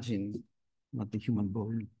can imagine what the human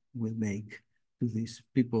bone will make to these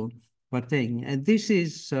people partaking. And this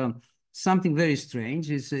is something very strange.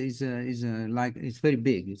 It's like, it's very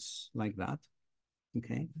big. It's like that,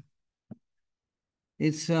 okay?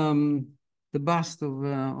 It's the bust of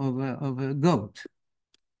a goat.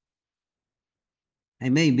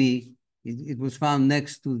 And maybe it was found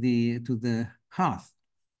next to the hearth.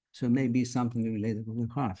 So maybe something related to the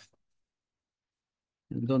hearth.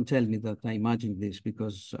 And don't tell me that I imagined this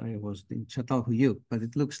because I was in Çatalhöyük, but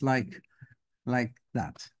it looks like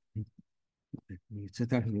that.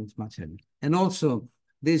 It's much heavier. And also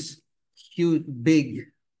this huge,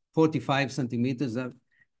 big 45 centimeters of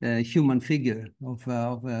human figure of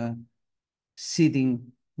a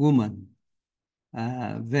sitting woman,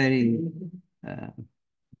 very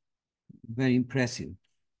impressive,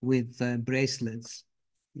 with bracelets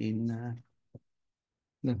in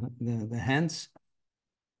the hands.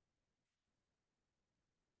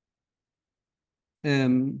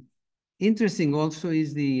 Interesting also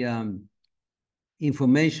is the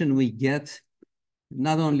information we get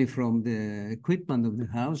not only from the equipment of the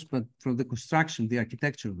house, but from the construction, the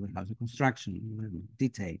architecture of the house, the construction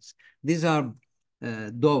details. These are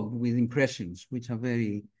daubed with impressions, which are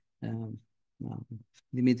very,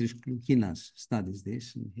 Dimitris Klukinas studies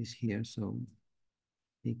this, and he's here, so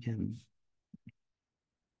he can.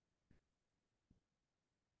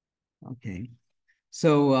 Okay.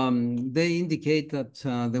 So they indicate that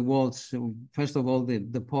the walls, first of all,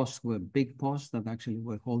 the posts were big posts that actually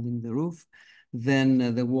were holding the roof.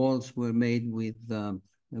 Then the walls were made with the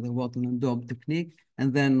waterlogged daub technique.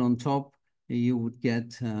 And then on top, you would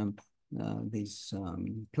get this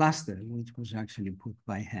plaster, which was actually put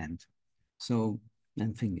by hand, so,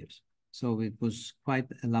 and fingers. So it was quite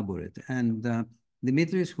elaborate. And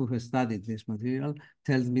Dimitris, who has studied this material,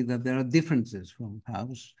 tells me that there are differences from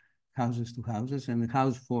houses to houses, and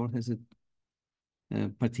house 4 has a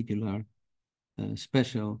particular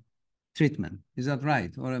special treatment. Is that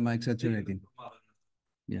right, or am I exaggerating?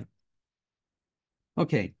 Yeah.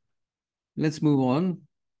 Okay, let's move on.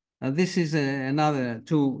 This is another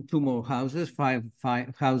two more houses,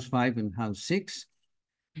 house 5 and house 6.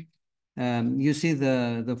 You see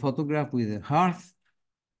the photograph with the hearth.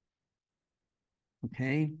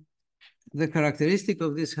 Okay. The characteristic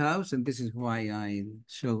of this house, and this is why I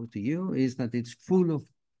show to you, is that it's full of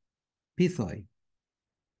pithoi.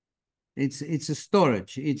 It's a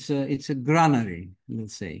storage. It's a granary,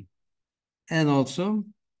 let's say. And also,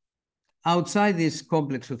 outside this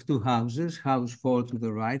complex of two houses, house 4 to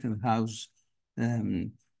the right and house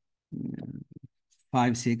 5,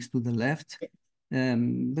 6 to the left,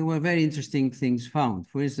 there were very interesting things found.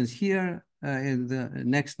 For instance, here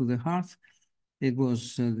next to the hearth, it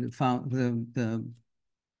was found the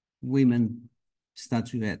women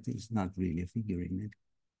statuette is not really a figurine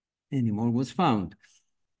anymore, was found.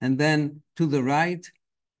 And then to the right,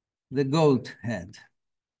 the goat head.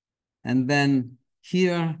 And then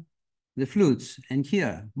here, the flutes, and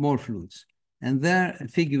here, more flutes. And there, a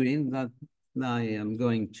figurine that I am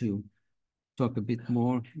going to talk a bit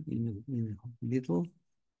more in a little.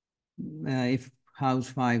 If house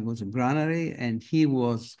 5 was a granary, and he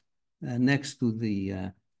was next to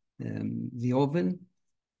the oven,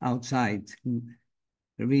 outside,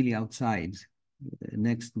 really outside,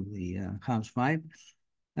 next to the house 5.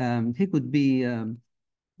 He could be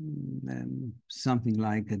something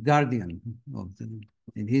like a guardian of them.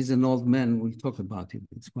 And he's an old man. We'll talk about it.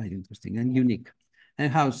 It's quite interesting and unique.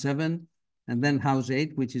 And house 7, and then house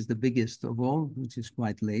 8, which is the biggest of all, which is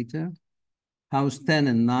quite later. House 10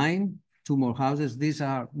 and 9, 2 more houses. These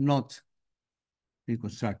are not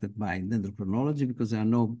reconstructed by dendrochronology because there are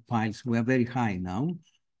no piles. We are very high now.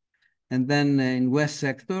 And then in west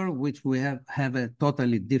sector, which we have a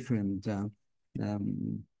totally different,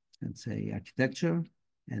 let's say, architecture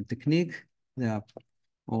and technique. They are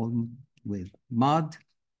all with mud,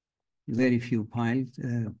 very few piles,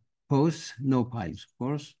 posts, no piles, of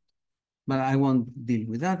course. But I won't deal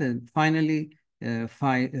with that. And finally,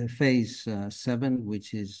 phase 7,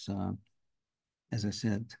 which is, as I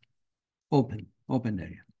said, open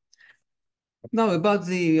area. Now about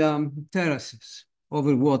the terraces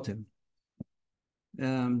over water.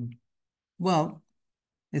 Well,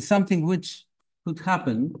 it's something which could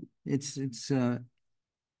happen. It's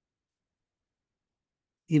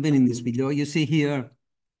even in this video, you see here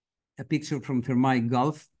a picture from Thermaic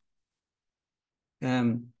Gulf.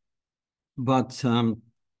 But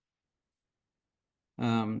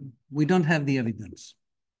we don't have the evidence.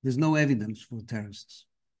 There's no evidence for terraces.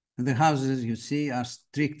 And the houses you see are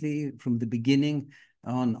strictly from the beginning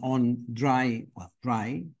on dry,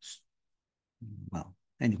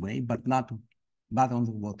 anyway, but not on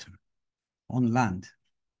the water, on land,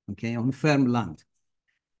 okay, on firm land.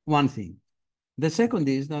 One thing. The second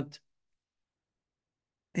is that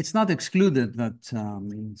it's not excluded that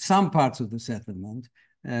in some parts of the settlement,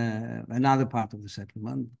 another part of the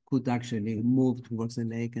settlement could actually move towards the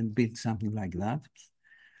lake and build something like that.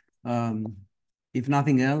 If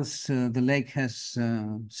nothing else, the lake has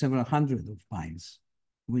several hundred of pines,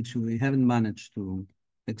 which we haven't managed to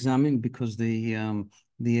examine because the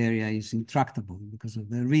area is intractable because of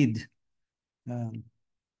the reed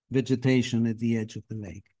vegetation at the edge of the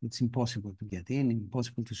lake. It's impossible to get in,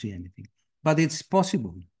 impossible to see anything. But it's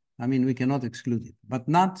possible. I mean, we cannot exclude it, but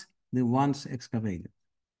not the ones excavated.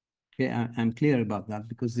 Okay, I'm clear about that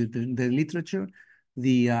because the literature,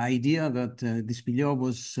 the idea that Dispilio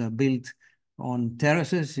was built on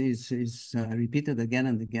terraces is repeated again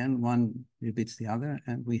and again. One repeats the other,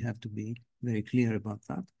 and we have to be very clear about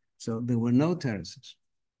that. So there were no terraces,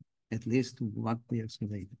 at least what we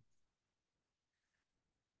excavated.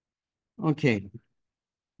 Okay.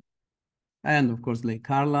 And of course, Lake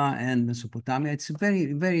Karla and Mesopotamia. It's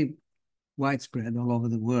very, very widespread all over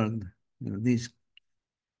the world, this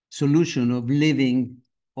solution of living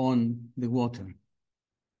on the water.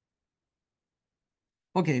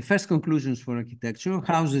 Okay, first conclusions for architecture.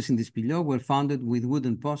 Houses in Dispilio were founded with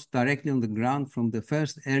wooden posts directly on the ground from the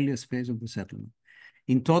first earliest phase of the settlement.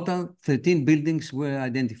 In total, 13 buildings were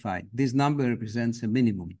identified. This number represents a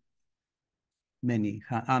minimum. Many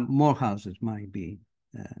more houses might be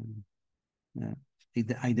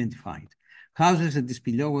identified. Houses at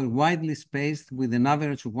Dispilio were widely spaced with an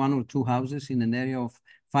average of 1 or 2 houses in an area of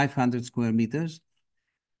 500 square meters.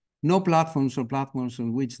 No platforms or platforms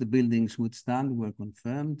on which the buildings would stand were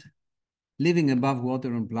confirmed. Living above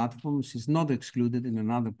water on platforms is not excluded in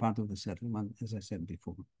another part of the settlement, as I said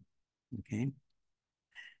before. Okay.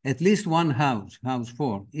 At least one house, house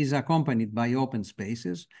 4, is accompanied by open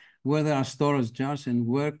spaces where there are storage jars and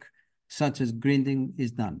work such as grinding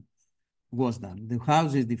was done. The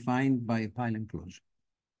house is defined by a pile enclosure.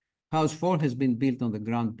 House 4 has been built on the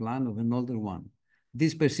ground plan of an older one.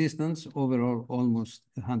 This persistence over almost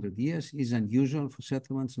 100 years is unusual for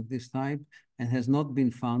settlements of this type and has not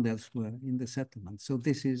been found elsewhere in the settlement. So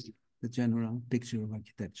this is the general picture of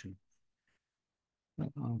architecture.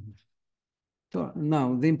 So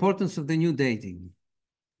now, the importance of the new dating.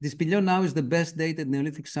 Dispilio now is the best dated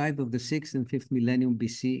Neolithic site of the 6th and 5th millennium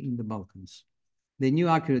BC in the Balkans. The new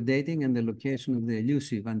accurate dating and the location of the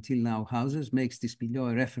elusive until now houses makes Dispilio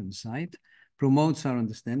a reference site, promotes our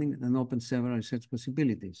understanding, and opens several research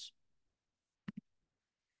possibilities.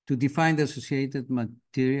 To define the associated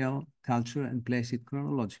material, culture, and place it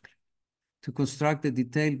chronologically. To construct the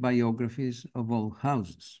detailed biographies of all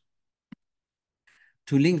houses.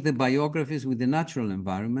 To link the biographies with the natural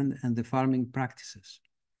environment and the farming practices.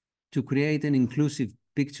 To create an inclusive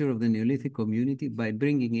picture of the Neolithic community by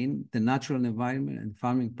bringing in the natural environment and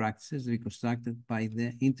farming practices reconstructed by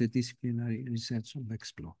the interdisciplinary research of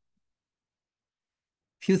Explore.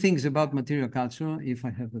 Few things about material culture, if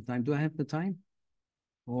I have the time. Do I have the time?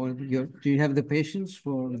 Or do you have the patience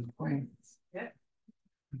for? Yeah.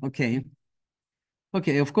 Okay.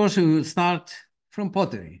 Okay, of course, we will start from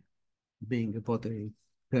pottery, being a pottery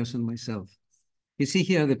person myself. You see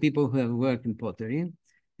here the people who have worked in pottery,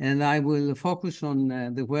 and I will focus on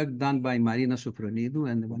the work done by Marina Sofronidou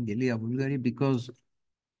and Evangelia Bulgari because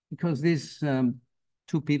these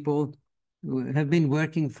two people have been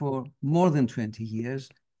working for more than 20 years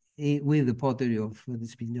with the pottery of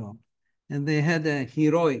Dispilio. And they had a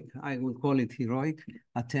heroic, I will call it heroic,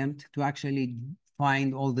 attempt to actually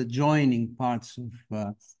find all the joining parts of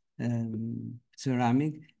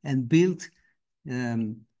ceramic and built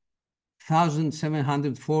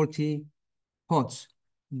 1,740 pots.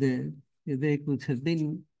 They could have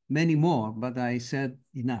been many more, but I said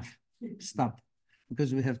enough, stop,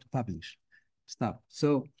 because we have to publish, stop.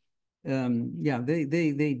 So yeah, they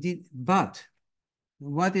did, but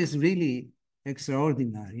what is really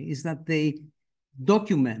extraordinary is that they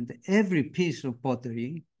document every piece of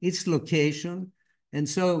pottery, its location, and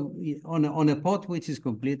so on a pot which is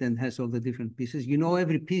complete and has all the different pieces, you know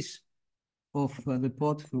every piece of the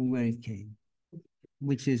pot from where it came,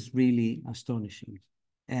 which is really astonishing.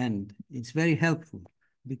 And it's very helpful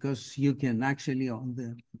because you can actually, on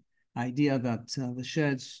the idea that the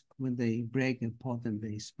sherds, when they break a pot and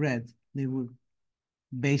they spread, they will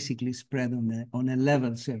basically spread on a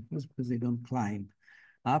level surface because they don't climb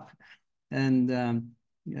up. And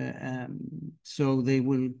so they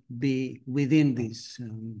will be within this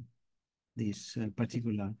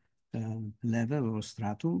particular level or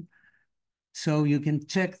stratum. So you can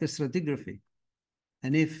check the stratigraphy.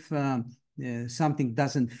 And if something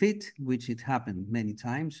doesn't fit, which it happened many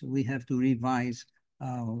times, we have to revise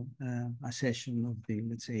our assessment of the,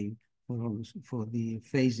 let's say, for the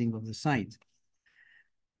phasing of the site.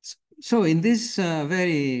 So in this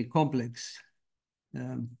very complex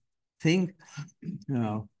table,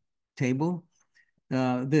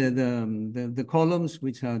 the columns,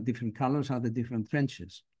 which are different colors, are the different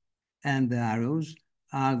trenches. And the arrows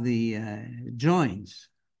are the joints,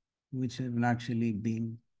 which have actually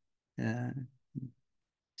been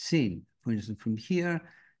seen. For instance, from here,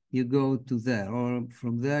 you go to there, or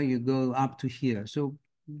from there, you go up to here. So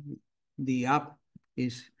the up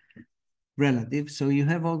is relative. So you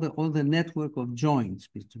have all the network of joints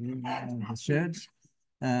between the sherds.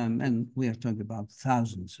 And we are talking about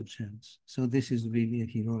thousands of sherds. So this is really a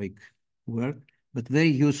heroic work, but very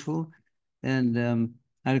useful. And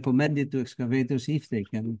I recommend it to excavators if they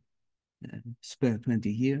can spare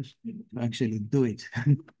 20 years to actually do it.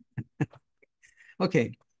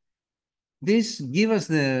 Okay. This gives us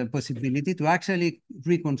the possibility to actually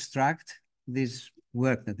reconstruct this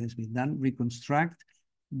work that has been done, reconstruct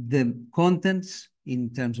the contents in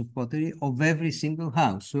terms of pottery of every single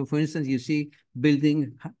house. So for instance, you see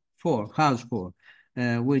building 4, house 4,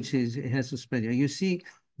 which has a special. You see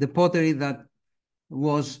the pottery that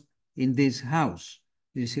was in this house.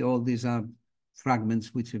 You see all these are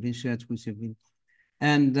fragments which have been shed, which have been,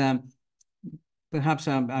 and perhaps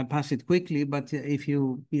I pass it quickly, but if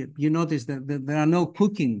you notice that there are no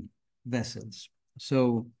cooking vessels,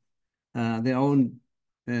 so their own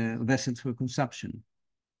vessels for consumption.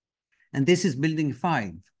 And this is building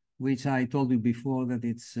 5, which I told you before that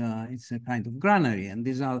it's a kind of granary, and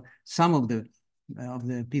these are some of the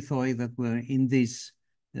pithoi that were in this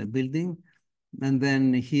building. And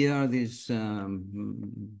then here these pans,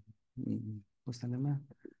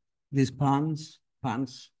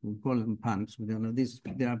 we call them pans. We don't know this.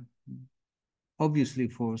 They are obviously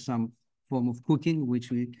for some form of cooking,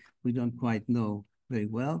 which we don't quite know very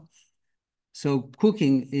well. So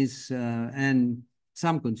cooking is and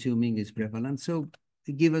some consuming is prevalent. So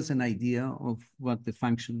to give us an idea of what the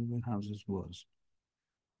function of the houses was.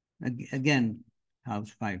 Again, house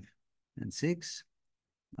 5 and 6,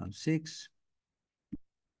 house 6.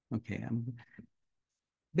 Okay,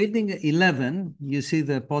 building 11, you see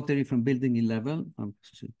the pottery from building 11.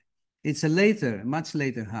 It's a later, much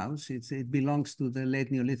later house. It belongs to the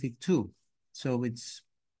late Neolithic too. So it's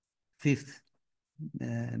 5th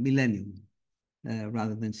millennium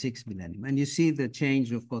rather than 6th millennium. And you see the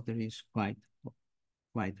change of pottery is quite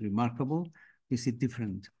remarkable. You see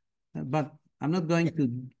different, but I'm not going to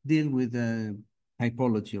deal with the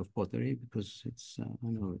typology of pottery because it's,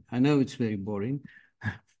 I know it's very boring,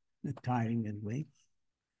 tiring anyway.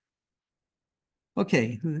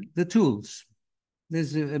 Okay, the tools.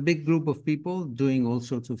 There's a big group of people doing all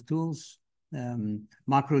sorts of tools,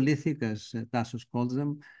 macrolithic, as Tassos calls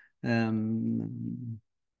them,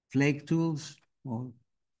 flake tools or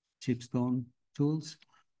chipstone tools,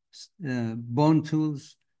 bone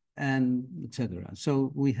tools, and etc.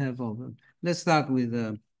 So we have all the, let's start with,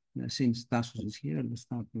 since Tassos is here, let's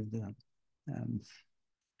start with the,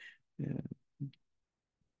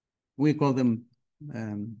 we call them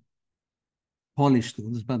polished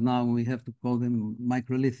tools, but now we have to call them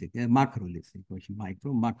macrolithic, macrolithic.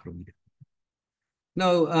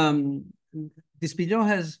 Now, Dispilio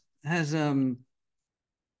has a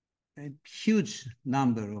huge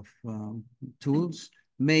number of tools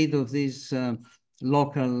made of this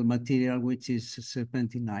local material, which is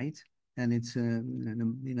serpentinite, and it's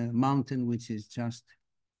in a mountain which is just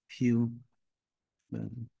few,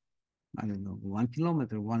 I don't know, 1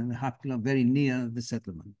 kilometer, 1.5 kilometers, very near the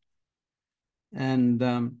settlement. And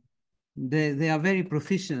they are very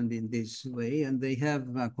proficient in this way, and they have,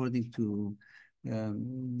 according to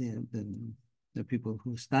the people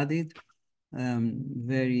who studied,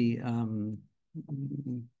 very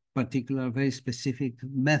particular, very specific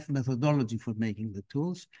methodology for making the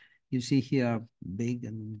tools. You see here big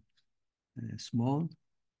and small.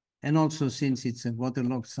 And also, since it's a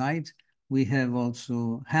waterlogged site, we have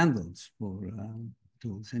also handles for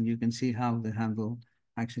tools. And you can see how the handle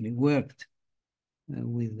actually worked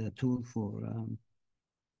with the tool for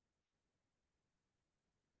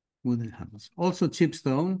wooden handles. Also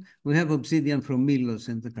chipstone. We have obsidian from Milos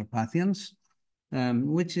and the Carpathians,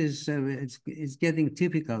 which is it's getting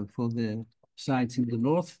typical for the sites in the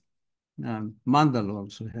north. Mandal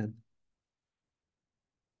also had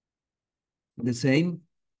the same.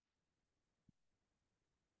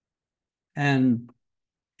 And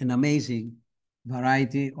an amazing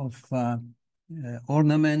variety of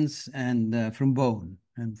ornaments and from bone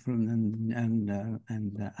and from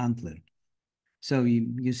antler. So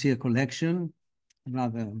you see a collection,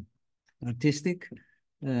 rather artistic,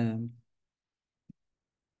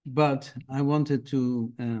 but I wanted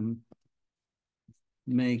to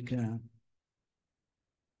make a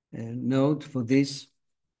note for this,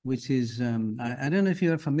 which is, I don't know if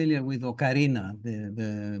you are familiar with ocarina,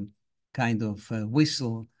 the kind of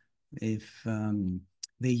whistle if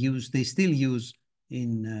they still use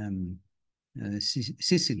in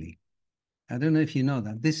Sicily. I don't know if you know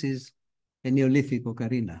that. This is a Neolithic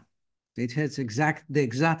ocarina. It has the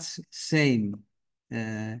exact same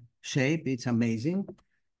shape. It's amazing.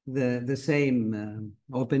 The same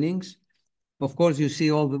openings. Of course, you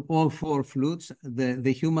see all 4 flutes.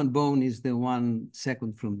 The human bone is the one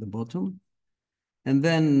second from the bottom. And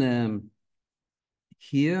then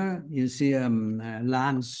here you see a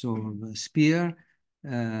lance or a spear,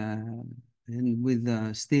 and with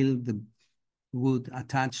still the wood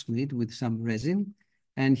attached to it with some resin.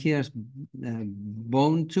 And here's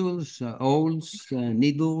bone tools, awls,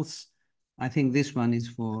 needles. I think this one is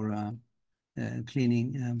for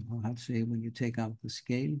cleaning, how to say, when you take out the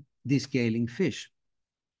scale, descaling fish.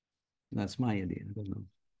 That's my idea, I don't know.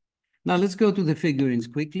 Now let's go to the figurines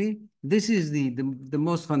quickly. This is the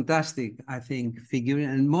most fantastic, I think, figurine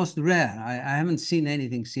and most rare. I haven't seen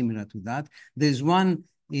anything similar to that. There's one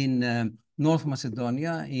in North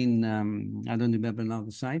Macedonia, in, I don't remember now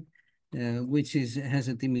the site, which has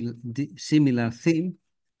a similar theme.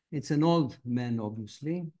 It's an old man,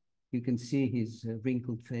 obviously. You can see his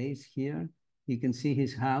wrinkled face here. You can see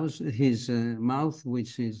his mouth,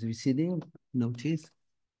 which is receding, no teeth.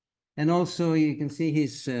 And also you can see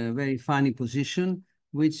his very funny position,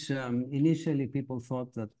 which initially people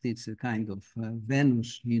thought that it's a kind of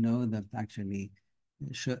Venus, that actually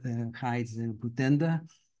hides the Putenda.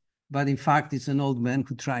 But in fact, it's an old man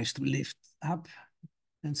who tries to lift up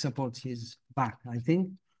and support his back, I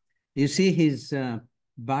think. You see his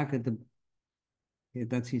back at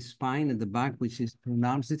that's his spine at the back, which is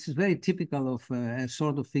pronounced. This is very typical of a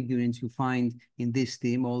sort of figurines you find in this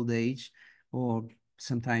theme, old age, or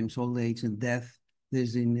sometimes old age and death.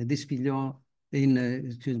 There's in Dispilio, in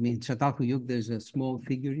Çatalhöyük, there's a small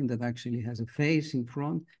figurine that actually has a face in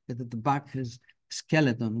front, but at the back has a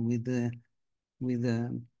skeleton with the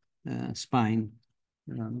spine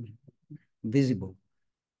visible.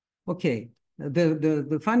 Okay,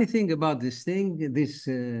 The funny thing about this thing,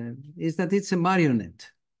 is that it's a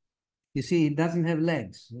marionette. You see, it doesn't have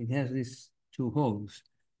legs. It has these two holes.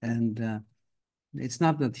 And it's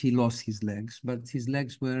not that he lost his legs, but his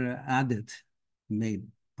legs were added, made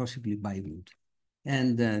possibly by wood.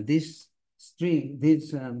 And this string,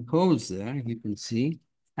 these holes there, you can see,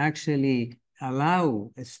 actually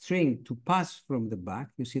allow a string to pass from the back.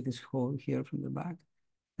 You see this hole here from the back?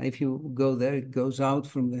 If you go there, it goes out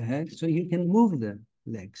from the head. So you can move the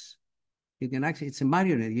legs. You can actually, it's a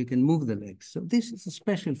marionette, you can move the legs. So this is a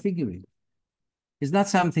special figurine. It's not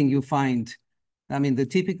something you find, I mean, the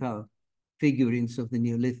typical figurines of the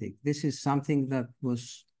Neolithic. This is something that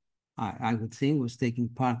was, I would think, was taking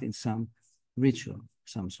part in some ritual of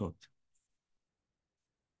some sort,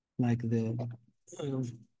 like the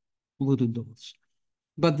voodoo dolls.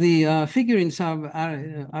 But the figurines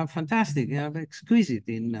are fantastic. They are exquisite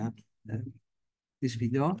in this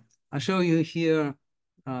video. I'll show you here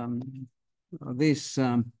this.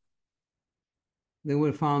 They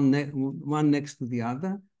were found one next to the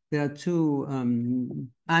other. There are two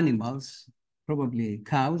animals, probably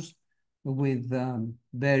cows, with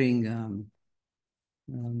bearing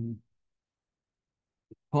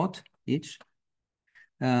pot each.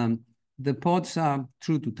 The pots are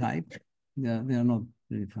true to type. They are not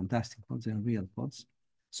really fantastic pots, they are real pots.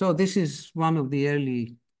 So this is one of the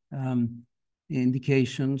early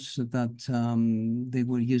indications that they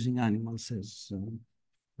were using animals as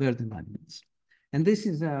burden animals. And this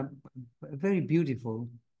is a very beautiful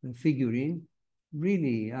figurine,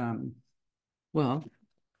 really, well,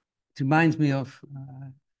 it reminds me of,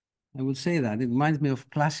 I would say that, it reminds me of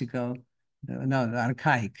classical, no,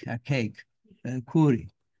 archaic Kuri,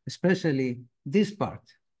 especially this part.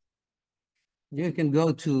 You can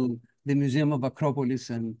go to the Museum of Acropolis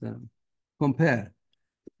and compare.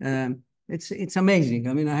 It's amazing.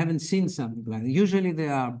 I mean, I haven't seen something like that. Usually they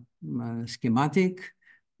are schematic.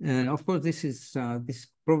 Of course, this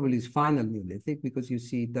probably is final Neolithic because you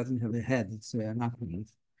see it doesn't have a head. It's an aquilate.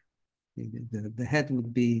 The head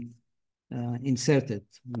would be inserted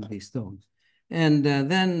in these stones. And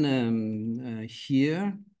then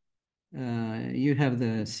here, you have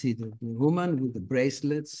the seat of the woman with the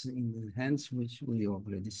bracelets in the hands, which we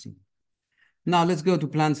already see. Now let's go to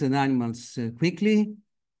plants and animals quickly.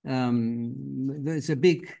 There's a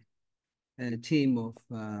big team of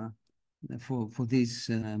for this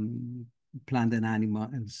plant and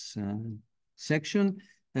animals section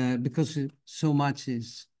because so much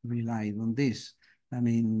is relied on this. I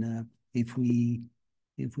mean, if we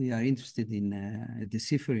are interested in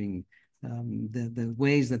deciphering the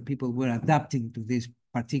ways that people were adapting to this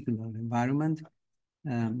particular environment,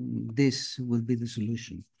 this will be the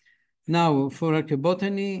solution. Now, for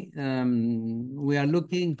archaeobotany, we are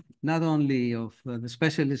looking not only the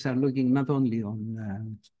specialists are looking not only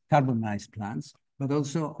on carbonized plants, but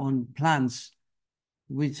also on plants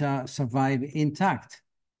which survive intact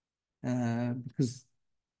because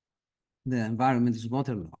the environment is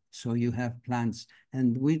waterlogged. So you have plants,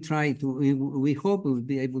 and we hope we'll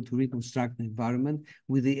be able to reconstruct the environment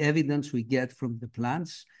with the evidence we get from the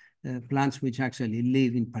plants, plants which actually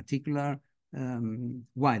live in particular,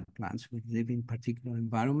 wild plants which live in particular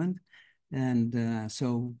environment. And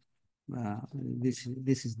so this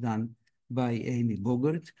is done by Amy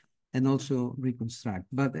Bogart and also reconstruct.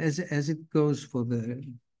 But as it goes for the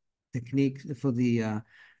technique, for the,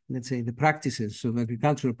 let's say, the practices of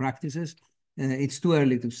agricultural practices, it's too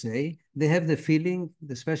early to say. They have the feeling,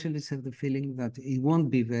 the specialists have the feeling that it won't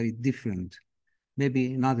be very different, maybe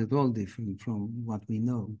not at all different from what we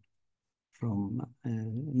know from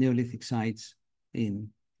Neolithic sites in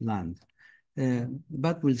land.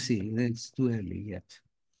 But we'll see, it's too early yet.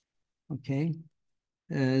 Okay.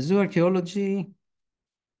 Zooarchaeology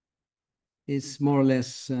is more or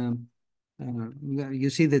less, you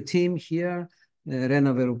see the team here,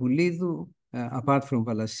 Rena Veropoulidou, apart from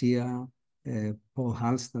Valasia, Paul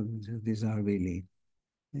Halston, these are really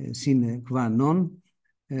sine qua non.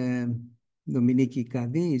 Dominique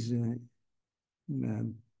Kadi is a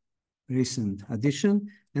recent addition.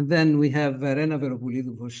 And then we have Rena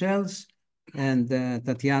Veropoulidou for shells and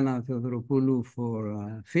Tatiana Theodoropoulou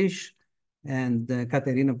for fish and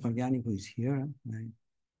Katerina Pagiani, who is here,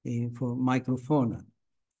 for microfauna.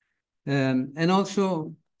 And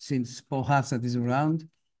also, since Paul Halston is around,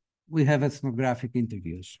 we have ethnographic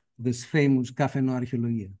interviews, this famous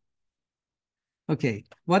Cafeno-Archeologia. Okay,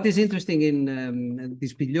 what is interesting in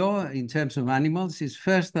Dispilio in terms of animals is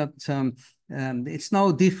first that it's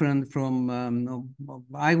no different from,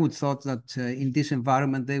 I would thought that in this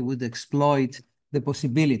environment they would exploit the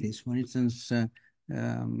possibilities. For instance,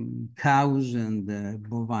 cows and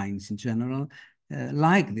bovines in general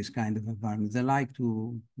like this kind of environment. They like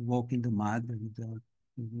to walk in the mud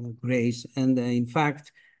and graze. And in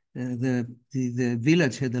fact, the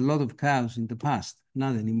village had a lot of cows in the past,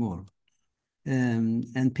 not anymore,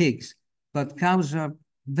 and pigs. But cows are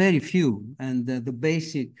very few. And the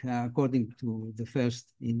basic, according to the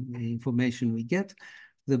first information we get,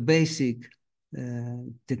 the basic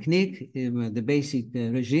technique, the basic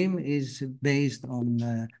regime is based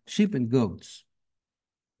on sheep and goats,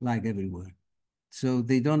 like everywhere. So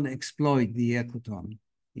they don't exploit the ecotone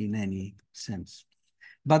in any sense.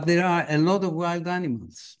 But there are a lot of wild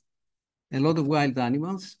animals,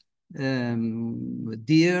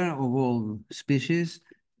 deer of all species,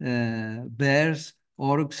 bears,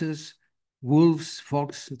 oryxes, wolves,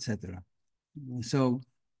 fox, etc. So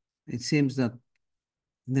it seems that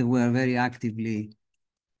they were very actively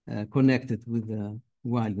connected with the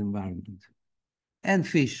wild environment. And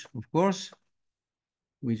fish, of course,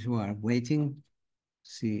 which were waiting,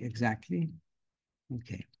 see exactly.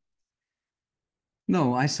 Okay.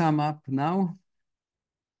 No, I sum up now.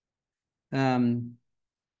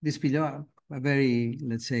 Dispilio, a very,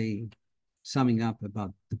 let's say, summing up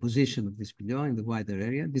about the position of Dispilio in the wider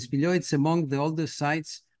area. Dispilio, it's among the oldest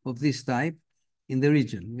sites of this type in the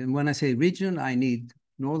region. And when I say region, I need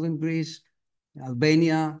northern Greece,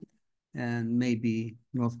 Albania, and maybe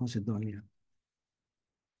North Macedonia.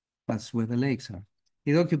 That's where the lakes are.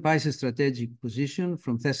 It occupies a strategic position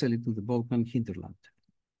from Thessaly to the Balkan hinterland.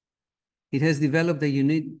 It has developed a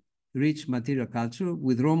unique, rich material culture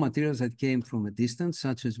with raw materials that came from a distance,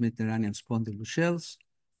 such as Mediterranean spondylus shells,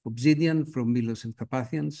 obsidian from Milos and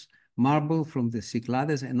Carpathians, marble from the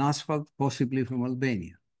Cyclades, and asphalt possibly from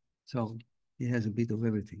Albania. So it has a bit of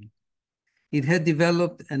everything. It had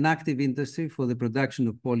developed an active industry for the production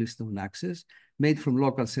of polystone axes made from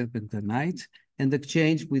local serpentinite and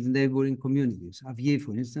exchange with neighboring communities. Avgi,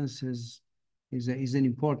 for instance, is an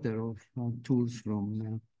importer of tools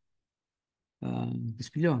from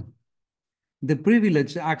Dispilio. The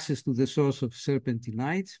privileged access to the source of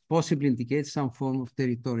serpentinite possibly indicates some form of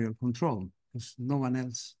territorial control, because no one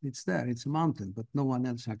else, it's there, it's a mountain, but no one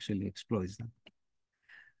else actually exploits them,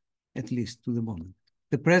 at least to the moment.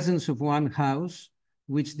 The presence of one house,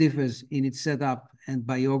 which differs in its setup and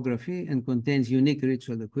biography and contains unique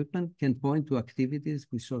ritual equipment, can point to activities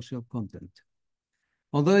with social content.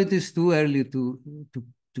 Although it is too early to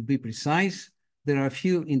be precise, there are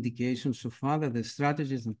few indications so far that the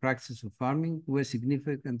strategies and practices of farming were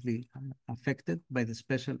significantly affected by the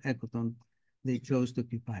special ecotone they chose to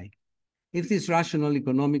occupy. If this rational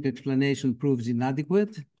economic explanation proves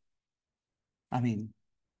inadequate, I mean,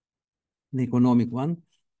 the economic one,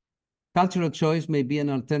 cultural choice may be an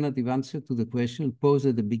alternative answer to the question posed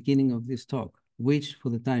at the beginning of this talk, which for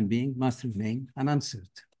the time being must remain unanswered.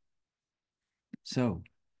 So,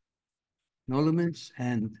 acknowledgements,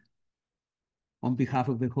 and on behalf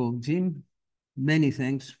of the whole team, many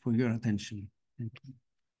thanks for your attention. Thank you.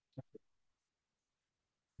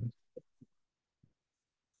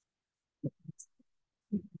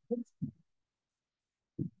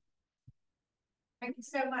 Thank you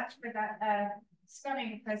so much for that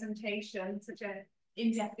stunning presentation, such an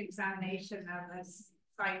in-depth examination of this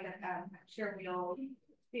site that I'm sure we all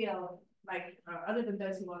feel like, other than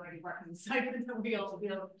those who already work on the site, that we all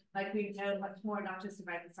feel like we know much more, not just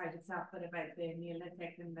about the site itself, but about the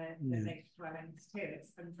Neolithic and the lake dwellings too.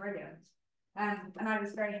 It's been brilliant. And I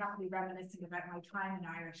was very happily reminiscing about my time in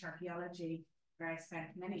Irish archaeology, where I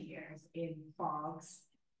spent many years in bogs,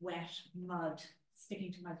 wet mud,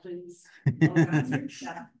 sticking to my boots, all that sort of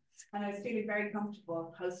stuff. And I was feeling very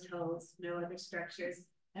comfortable, post holes, no other structures.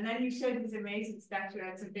 And then you showed these amazing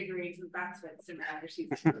statuettes and figurines, and that's what similarities.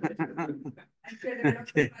 I'm sure there are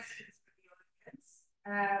lots of questions for the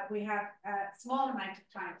audience. We have a small amount of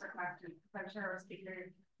time for questions. I'm sure our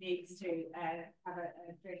speaker needs to have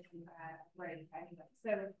a drink and break anyway.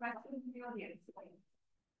 So questions from the audience.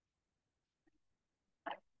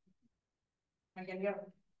 I'm going to go.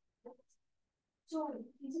 So,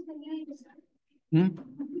 is it the lake side? Hmm?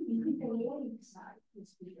 Is it the lake side,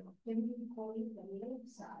 this video? Can you call it the lake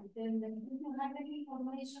side? Then do you have any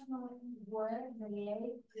information on where the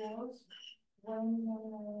lake was when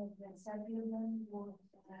the settlement was?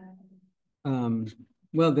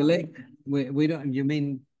 Well, the lake, we don't, you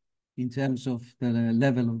mean in terms of the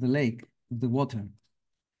level of the lake, of the water?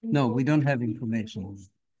 No, we don't have information.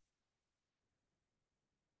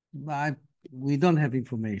 We don't have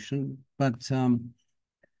information, but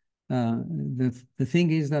the thing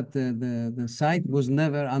is that the site was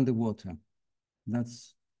never underwater.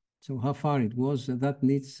 That's so how far it was. That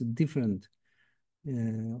needs a different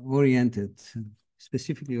oriented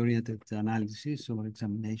specifically oriented analysis or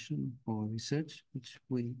examination or research, which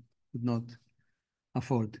we could not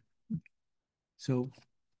afford. So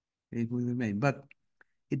it will remain. But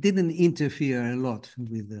it didn't interfere a lot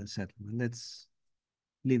with the settlement. Let's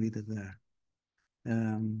leave it there.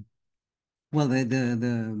 Well,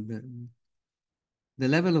 the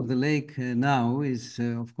level of the lake now is,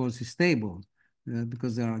 of course, is stable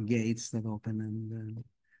because there are gates that open. And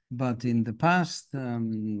but in the past,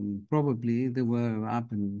 probably they were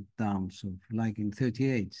up and down. So, like in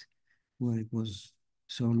 '38, where it was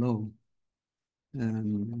so low.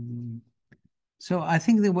 So I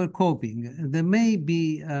think they were coping. There may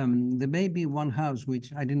be one house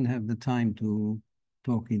which I didn't have the time to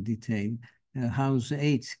talk in detail, house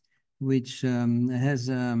 8, which has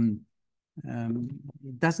it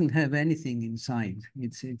doesn't have anything inside.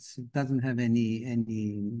 It doesn't have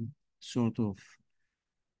any sort of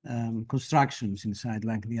constructions inside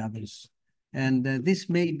like the others. And this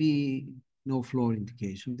may be no floor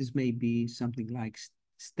indication. This may be something like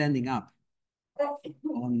standing up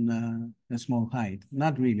on a small height,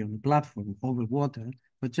 not really on a platform over water,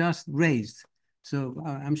 but just raised. So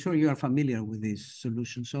I'm sure you are familiar with this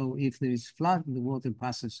solution. So if there is flood, the water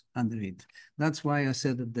passes under it. That's why I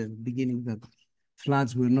said at the beginning that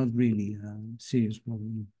floods were not really a serious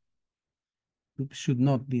problem. It should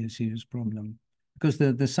not be a serious problem because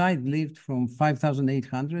the site lived from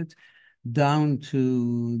 5,800 down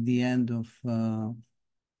to the end of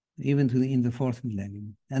even to in the 4th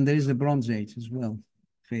millennium. And there is a Bronze Age as well,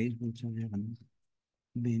 phase, which I haven't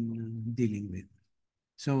been dealing with.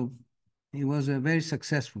 So it was a very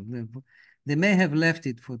successful. They may have left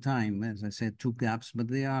it for time, as I said, 2 gaps, but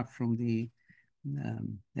they are from the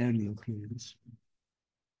earlier periods.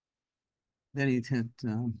 Then it had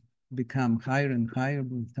become higher and higher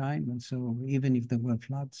with time, and so even if there were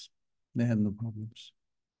floods, they had no problems.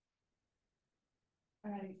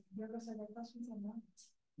 Questions or not?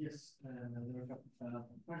 Yes, there are a couple.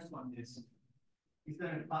 First one is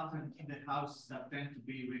there a pattern in the houses that tend to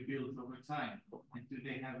be rebuilt over time? And do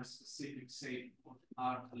they have a specific, say,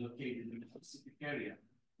 art located in a specific area?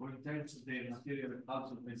 Or in terms of their material, how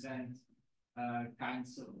to present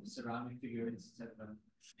kinds of ceramic figurines, etc.?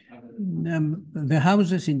 The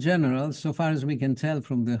houses in general, so far as we can tell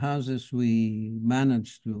from the houses we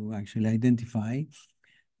managed to actually identify,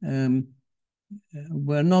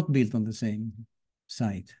 were not built on the same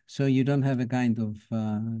site. So you don't have a kind of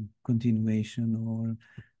continuation or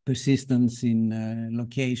persistence in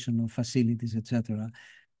location of facilities, etc.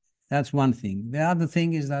 That's one thing. The other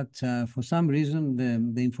thing is that for some reason,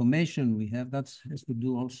 the information we have, that has to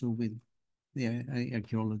do also with the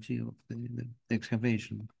archaeology of the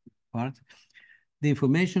excavation part. The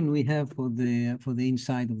information we have for the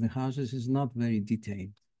inside of the houses is not very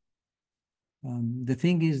detailed. The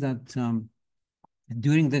thing is that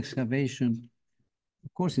during the excavation,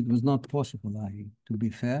 of course, it was not possible, to be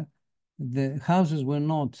fair. The houses were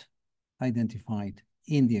not identified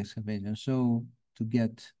in the excavation. So to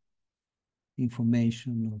get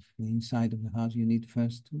information of the inside of the house, you need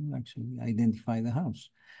first to actually identify the house.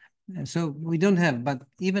 So we don't have, but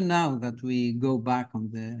even now that we go back on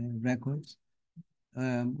the records,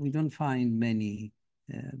 we don't find many.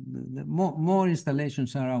 More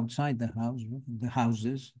installations are outside the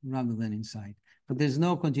houses rather than inside. But there's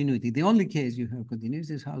no continuity. The only case you have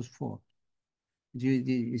continuity is house 4.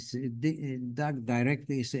 It's dug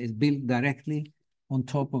directly, it's built directly on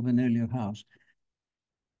top of an earlier house.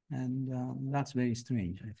 And that's very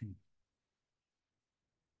strange, I think.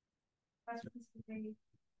 Questions for the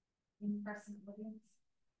in-person audience?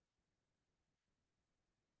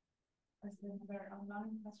 Is there another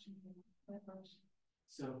online question?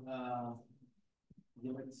 So,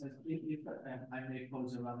 if I may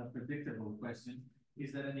pose a rather predictable question,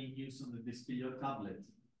 is there any use on the Dispilio tablet?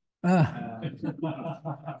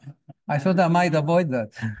 I thought I might avoid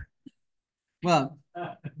that. Well,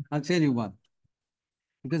 I'll tell you what,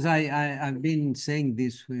 because I've been saying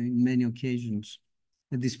this in many occasions.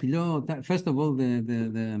 The Dispilio, first of all,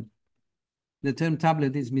 the term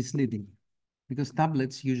tablet is misleading because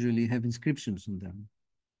tablets usually have inscriptions on them.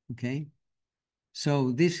 Okay,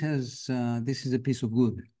 so this is a piece of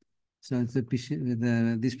wood. So it's the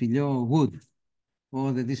Dispilio wood,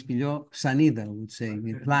 or the Dispilio sanida, I would say,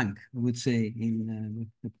 in plank, I would say in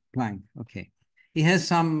the plank. Okay, it has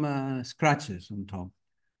some scratches on top.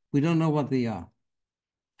 We don't know what they are.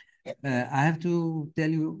 I have to tell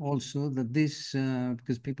you also that this,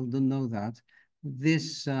 because people don't know that,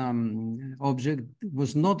 this object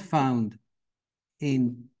was not found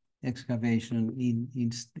in excavation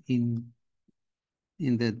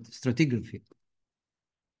in the stratigraphy.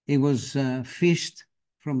 It was fished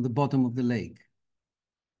from the bottom of the lake.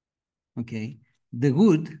 Okay. The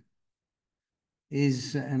wood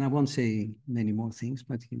is, and I won't say many more things,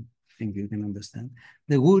 but I think you can understand.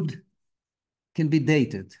 The wood can be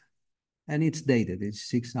dated, and it's dated. It's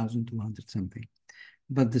 6,200 something.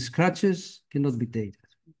 But the scratches cannot be dated.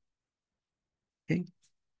 Okay?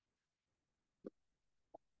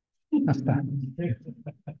 That's that.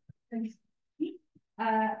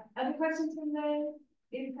 Other questions from the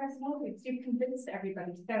in-person audience? You've convinced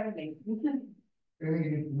everybody thoroughly.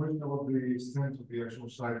 Any information about the extent of the actual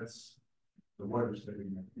sites, the water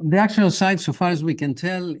stepping? The actual site, so far as we can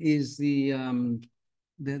tell, is this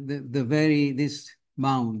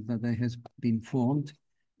mound that has been formed,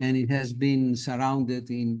 and it has been surrounded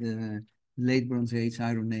in the late Bronze Age,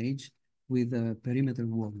 Iron Age, with a perimeter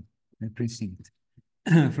wall, a precinct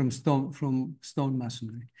from stone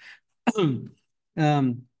masonry.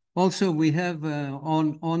 Also, we have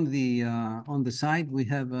on the site we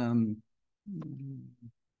have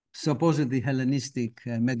supposedly Hellenistic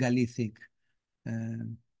megalithic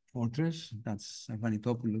fortress. That's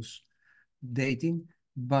Vanitopoulos dating,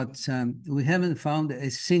 but we haven't found a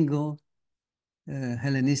single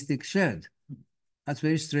Hellenistic shed. That's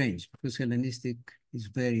very strange because Hellenistic is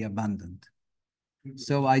very abundant.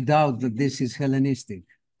 So I doubt that this is Hellenistic.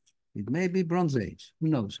 It may be Bronze Age, who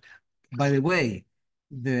knows? By the way,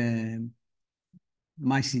 the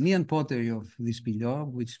Mycenaean pottery of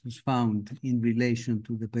Dispilio, which was found in relation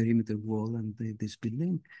to the perimeter wall and this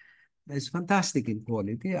building, is fantastic in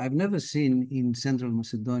quality. I've never seen in Central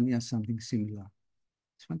Macedonia something similar.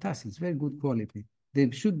 It's fantastic. It's very good quality.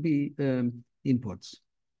 There should be imports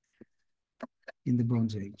in the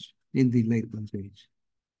Bronze Age, in the late Bronze Age.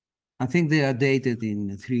 I think they are dated in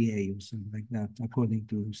 3A or something like that, according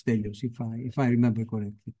to Stelios, if I remember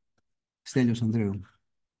correctly. Stelios Andreou.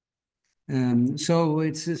 So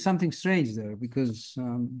it's something strange there because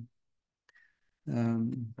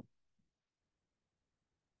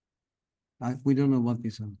we don't know what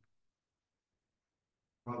these are.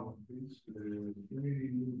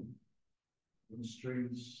 Any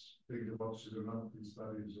strange thing about seasonality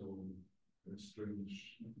studies or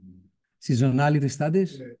strange seasonality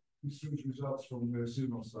studies? Strange results from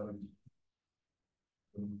seasonal studies.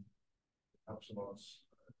 Perhaps about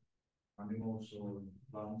animals or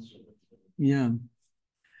plants. Yeah.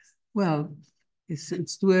 Well,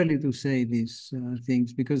 it's too early to say these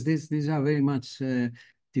things because these are very much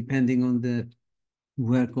depending on the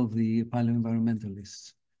work of the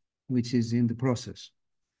paleoenvironmentalists, which is in the process.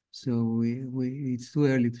 So it's too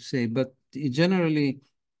early to say. But generally,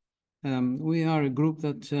 we are a group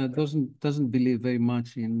that doesn't believe very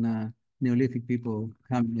much in Neolithic people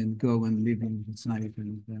coming and go and live in the site.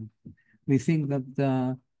 And we think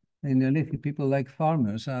that Neolithic people, like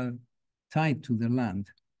farmers, are tied to their land.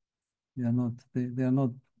 They are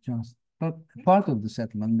not just. But part of the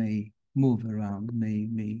settlement may move around,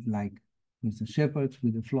 may like with the shepherds,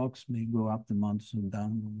 with the flocks, may go up the mountains and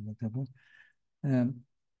down or whatever.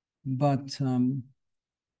 But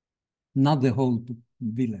not the whole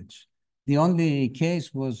village. The only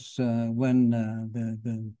case was when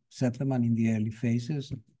the settlement in the early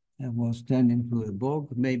phases was turned into a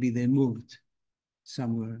bog. Maybe they moved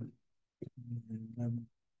somewhere.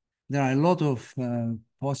 There are a lot of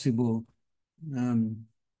possible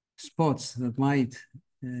spots that might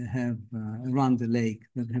have around the lake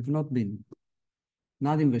that have not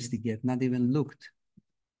investigated, not even looked,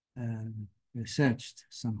 researched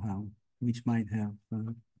somehow, which might have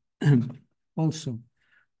also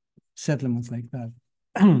settlements like that.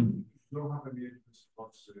 Don't have any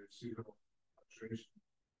spots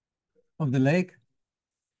of the lake.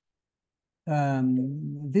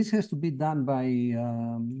 This has to be done by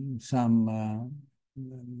some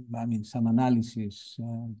analysis,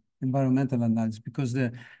 environmental analysis, because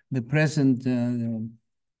the present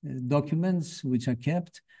documents which are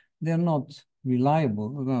kept, they're not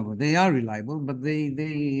reliable. Well, they are reliable, but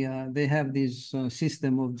they have this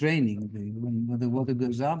system of draining. When the water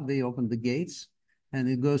goes up, they open the gates, and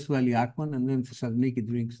it goes to Aliakon, and then Thessaloniki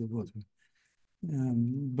drinks the water.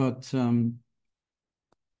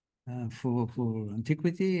 For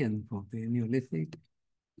antiquity and for the Neolithic,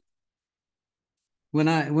 when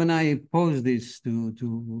I pose this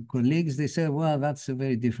to colleagues, they say, well, that's a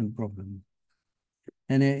very different problem.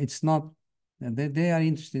 And it's not, they are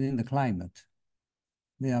interested in the climate.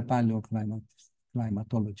 They are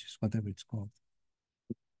paleoclimatologists, whatever it's called.